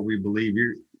believe what we believe.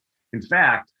 In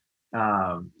fact,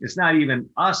 it's not even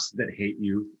us that hate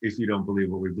you if you don't believe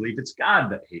what we believe. It's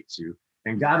God that hates you,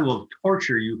 and God will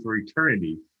torture you for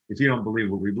eternity if you don't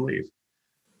believe what we believe.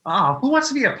 Oh, who wants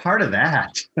to be a part of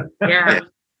that? Yeah.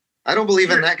 I don't believe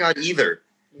in that God either.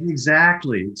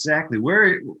 Exactly.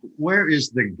 Where is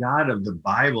the God of the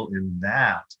Bible in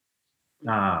that?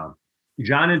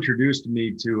 John introduced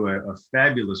me to a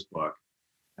fabulous book.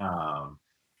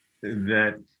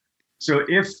 So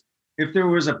if there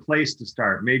was a place to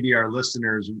start, maybe our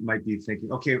listeners might be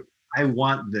thinking, okay, I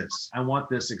want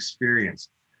this experience.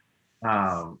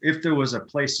 If there was a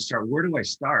place to start, where do I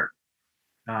start?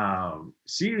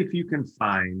 See if you can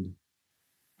find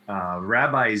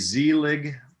Rabbi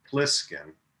Zelig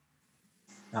Pliskin.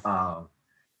 And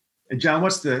John,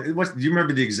 do you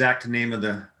remember the exact name of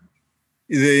the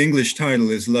English title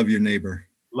is Love Your Neighbor.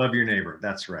 Love Your Neighbor.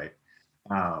 That's right.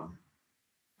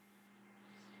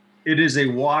 It is a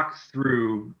walk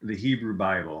through the Hebrew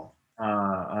Bible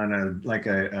on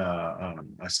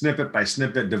a snippet by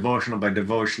snippet, devotional by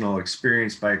devotional,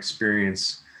 experience by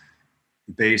experience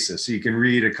basis. So you can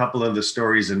read a couple of the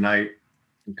stories a night,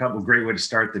 a couple great way to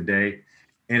start the day,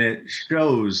 and it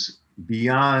shows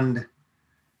beyond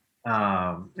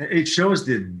it shows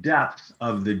the depth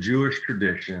of the Jewish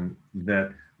tradition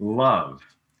that love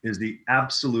is the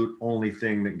absolute only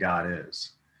thing that God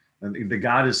is. And the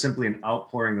God is simply an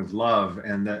outpouring of love,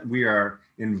 and that we are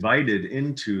invited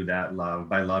into that love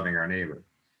by loving our neighbor.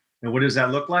 And what does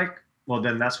that look like? Well,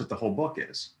 then that's what the whole book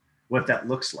is, what that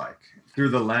looks like through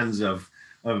the lens of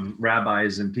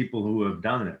rabbis and people who have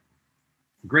done it.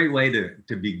 Great way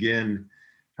to begin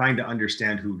trying to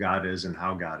understand who God is and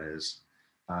how God is.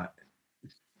 Uh,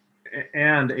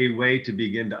 and a way to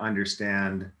begin to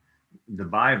understand the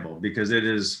Bible, because it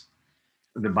is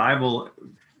the Bible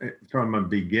from a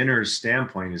beginner's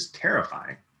standpoint is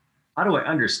terrifying. How do I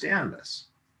understand this?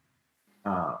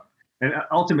 And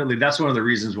ultimately, that's one of the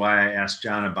reasons why I asked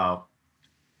John about,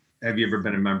 have you ever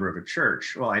been a member of a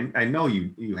church? Well, I know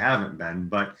you haven't been,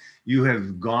 but you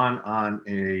have gone on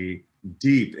a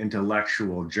deep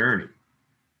intellectual journey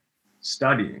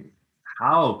studying.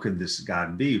 How could this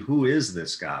God be? Who is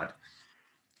this God?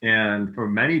 And for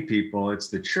many people, it's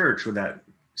the church where that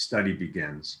study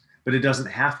begins, but it doesn't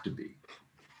have to be.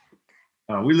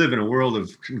 We live in a world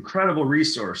of incredible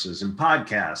resources and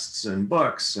podcasts and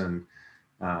books, and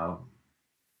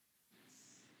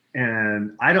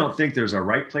I don't think there's a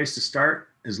right place to start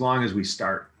as long as we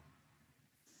start.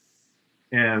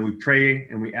 And we pray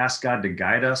and we ask God to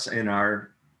guide us in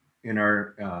our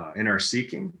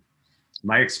seeking.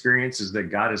 My experience is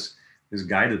that God has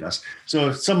guided us.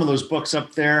 So some of those books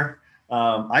up there,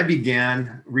 I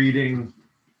began reading.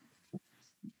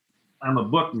 I'm a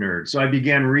book nerd, so I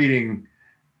began reading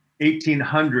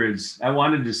 1800s. I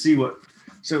wanted to see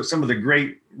some of the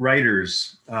great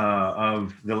writers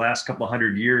of the last couple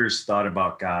hundred years thought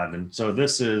about God. And so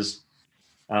this is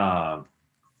the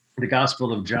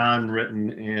Gospel of John,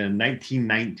 written in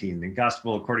 1919, the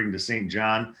Gospel according to St.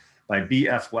 John by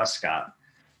B.F. Westcott.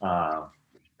 I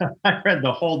read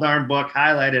the whole darn book,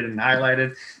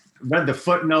 highlighted, read the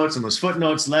footnotes, and those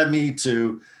footnotes led me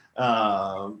to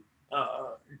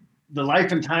the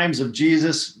life and times of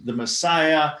Jesus, the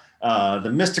Messiah,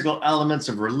 the mystical elements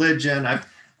of religion.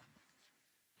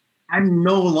 I'm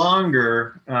no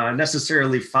longer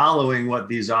necessarily following what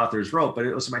these authors wrote, but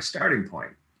it was my starting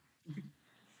point.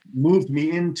 Moved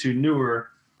me into newer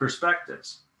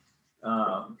perspectives.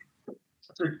 So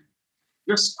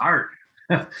just start.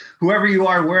 Whoever you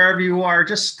are, wherever you are,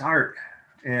 just start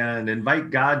and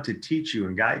invite God to teach you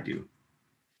and guide you.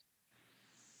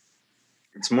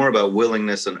 It's more about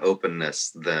willingness and openness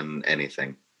than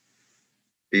anything.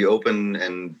 Be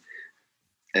open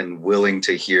and willing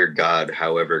to hear God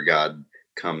however God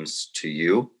comes to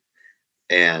you.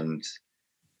 And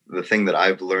the thing that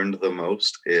I've learned the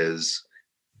most is,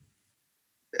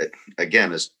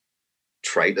 again, as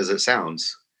trite as it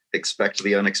sounds, expect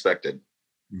the unexpected.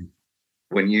 Mm.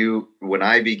 When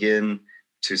I begin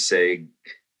to say,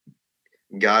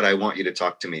 God, I want you to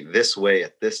talk to me this way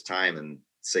at this time and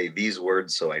say these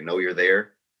words so I know you're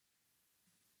there,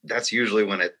 that's usually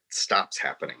when it stops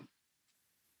happening.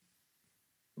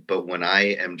 But when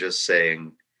I am just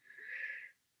saying,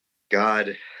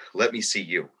 God, let me see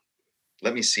you.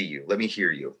 Let me see you. Let me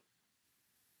hear you.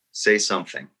 Say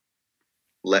something.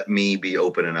 Let me be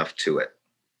open enough to it.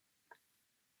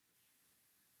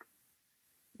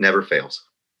 Never fails.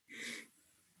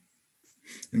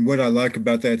 And what I like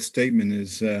about that statement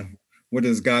is, what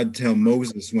does God tell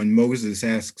Moses when Moses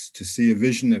asks to see a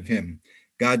vision of him?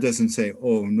 God doesn't say,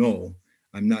 oh, no,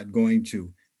 I'm not going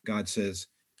to. God says,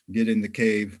 get in the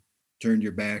cave, turn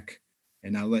your back,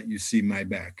 and I'll let you see my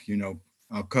back.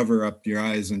 I'll cover up your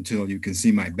eyes until you can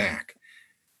see my back.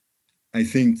 I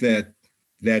think that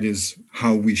is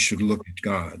how we should look at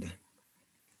God.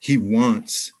 He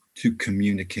wants to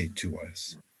communicate to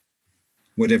us.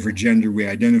 Whatever gender we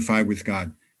identify with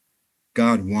God,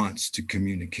 God wants to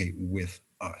communicate with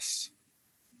us.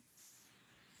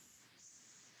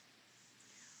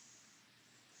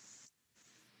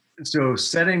 So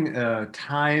setting a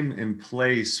time and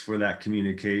place for that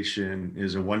communication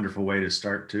is a wonderful way to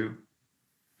start too.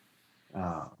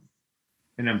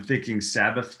 And I'm thinking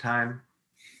Sabbath time.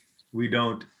 We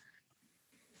don't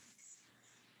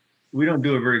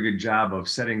do a very good job of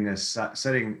setting a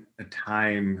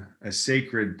time, a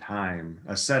sacred time,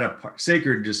 a set apart.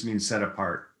 Sacred just means set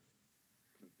apart.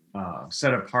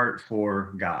 Set apart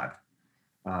for God.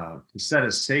 To set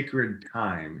a sacred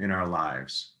time in our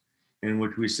lives in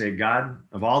which we say, God,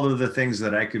 of all of the things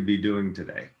that I could be doing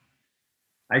today,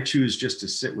 I choose just to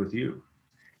sit with you.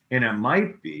 And it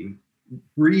might be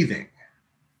breathing.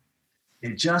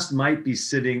 It just might be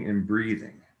sitting and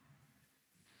breathing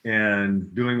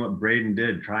and doing what Braden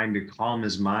did, trying to calm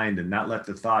his mind and not let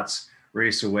the thoughts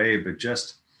race away, but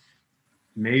just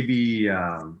maybe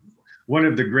one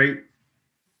of the great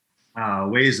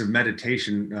ways of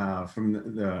meditation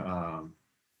from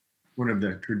one of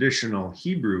the traditional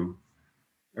Hebrew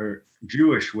or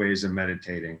Jewish ways of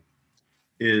meditating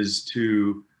is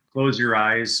to close your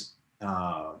eyes,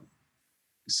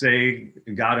 say,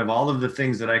 God, of all of the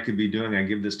things that I could be doing, I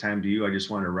give this time to you. I just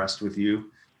want to rest with you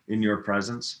in your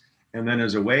presence. And then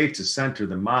as a way to center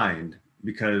the mind,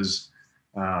 because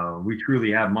we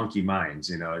truly have monkey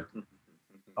minds,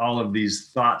 all of these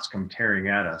thoughts come tearing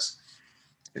at us.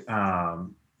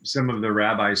 Some of the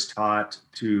rabbis taught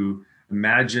to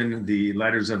imagine the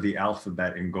letters of the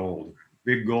alphabet in gold,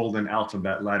 big golden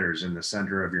alphabet letters in the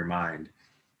center of your mind,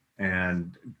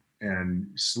 and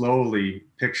slowly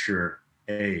picture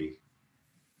A,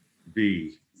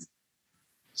 B,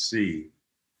 C,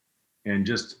 and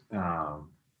just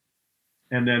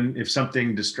and then if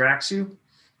something distracts you,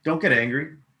 don't get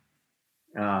angry,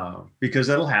 because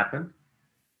that'll happen.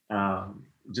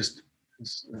 Just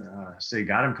say,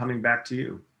 God, I'm coming back to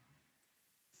you.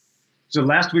 So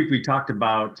last week we talked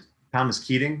about Thomas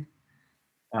Keating,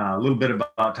 a little bit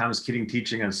about Thomas Keating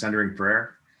teaching on centering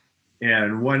prayer.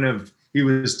 And he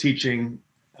was teaching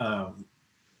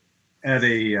at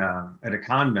a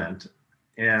convent,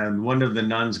 and one of the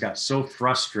nuns got so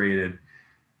frustrated.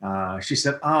 She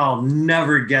said, "Oh, I'll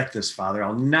never get this, Father.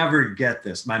 I'll never get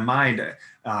this. My mind,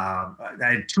 I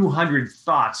had 200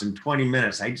 thoughts in 20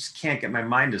 minutes. I just can't get my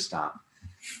mind to stop."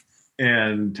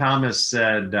 And Thomas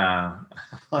said,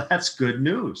 "Well, that's good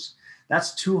news.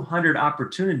 That's 200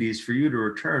 opportunities for you to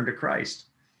return to Christ."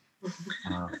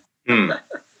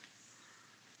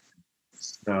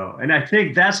 So, and I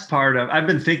think that's I've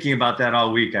been thinking about that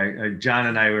all week. John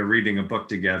and I were reading a book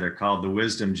together called The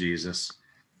Wisdom Jesus.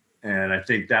 And I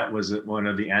think that was one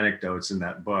of the anecdotes in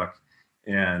that book.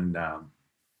 And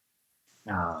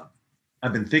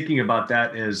I've been thinking about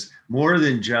that as more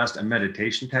than just a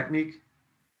meditation technique,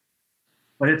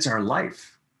 but it's our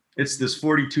life. It's this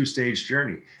 42-stage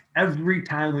journey. Every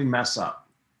time we mess up,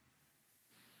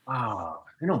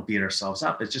 we don't beat ourselves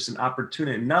up. It's just an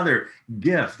opportunity, another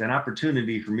gift, an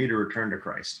opportunity for me to return to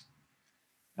Christ.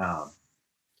 Now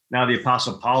the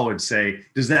Apostle Paul would say,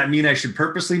 does that mean I should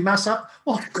purposely mess up?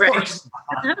 Well, of course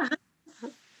not.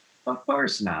 Of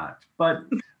course not. But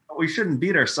we shouldn't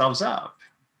beat ourselves up.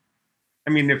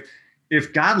 I mean,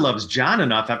 if God loves John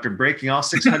enough after breaking all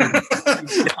 600.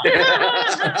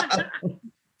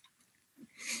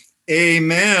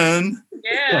 Amen.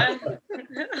 Yeah.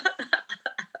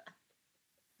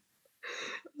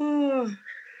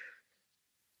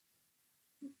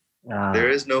 There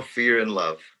is no fear in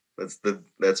love. That's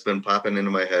been popping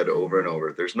into my head over and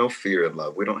over. There's no fear in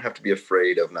love. We don't have to be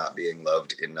afraid of not being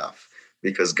loved enough,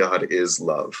 because God is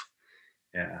love.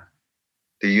 Yeah.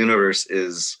 The universe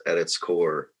is at its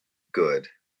core good.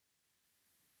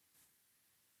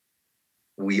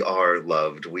 We are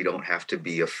loved. We don't have to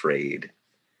be afraid.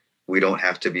 We don't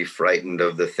have to be frightened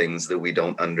of the things that we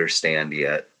don't understand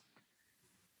yet.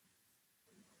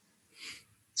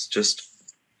 It's just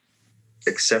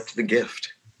accept the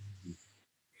gift.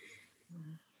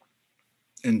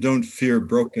 And don't fear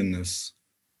brokenness.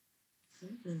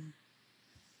 Mm-hmm.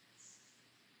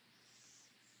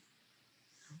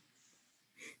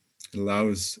 It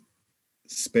allows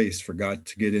space for God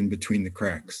to get in between the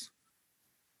cracks.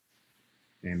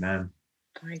 Amen.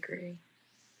 I agree.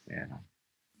 Yeah.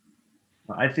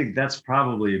 Well, I think that's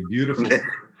probably a beautiful.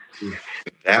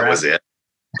 That was it.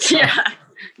 Yeah.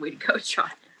 Way to go,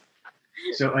 John.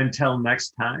 So until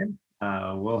next time,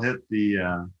 we'll hit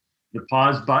the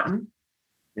pause button,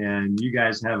 and you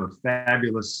guys have a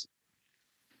fabulous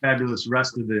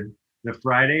rest of the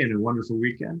Friday and a wonderful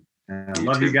weekend.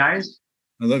 Love you guys.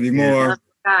 I love you more. Love you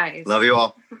guys. Love you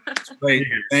all. Great.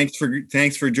 Thanks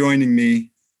for joining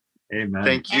me. Amen.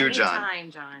 Thank you, John.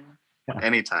 Anytime, John.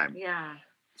 Anytime. Yeah.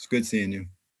 It's good seeing you.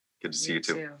 Good to see you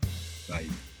too. Bye.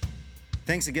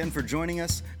 Thanks again for joining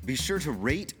us. Be sure to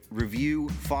rate, review,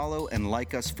 follow, and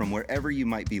like us from wherever you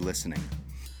might be listening.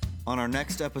 On our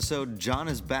next episode, John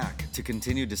is back to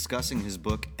continue discussing his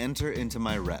book, Enter Into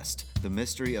My Rest, The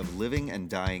Mystery of Living and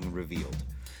Dying Revealed.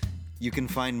 You can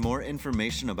find more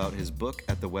information about his book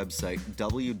at the website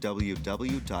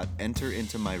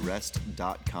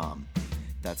www.enterintomyrest.com.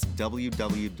 That's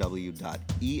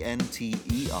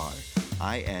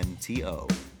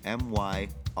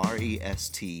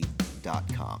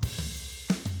www.enterintomyrest.com.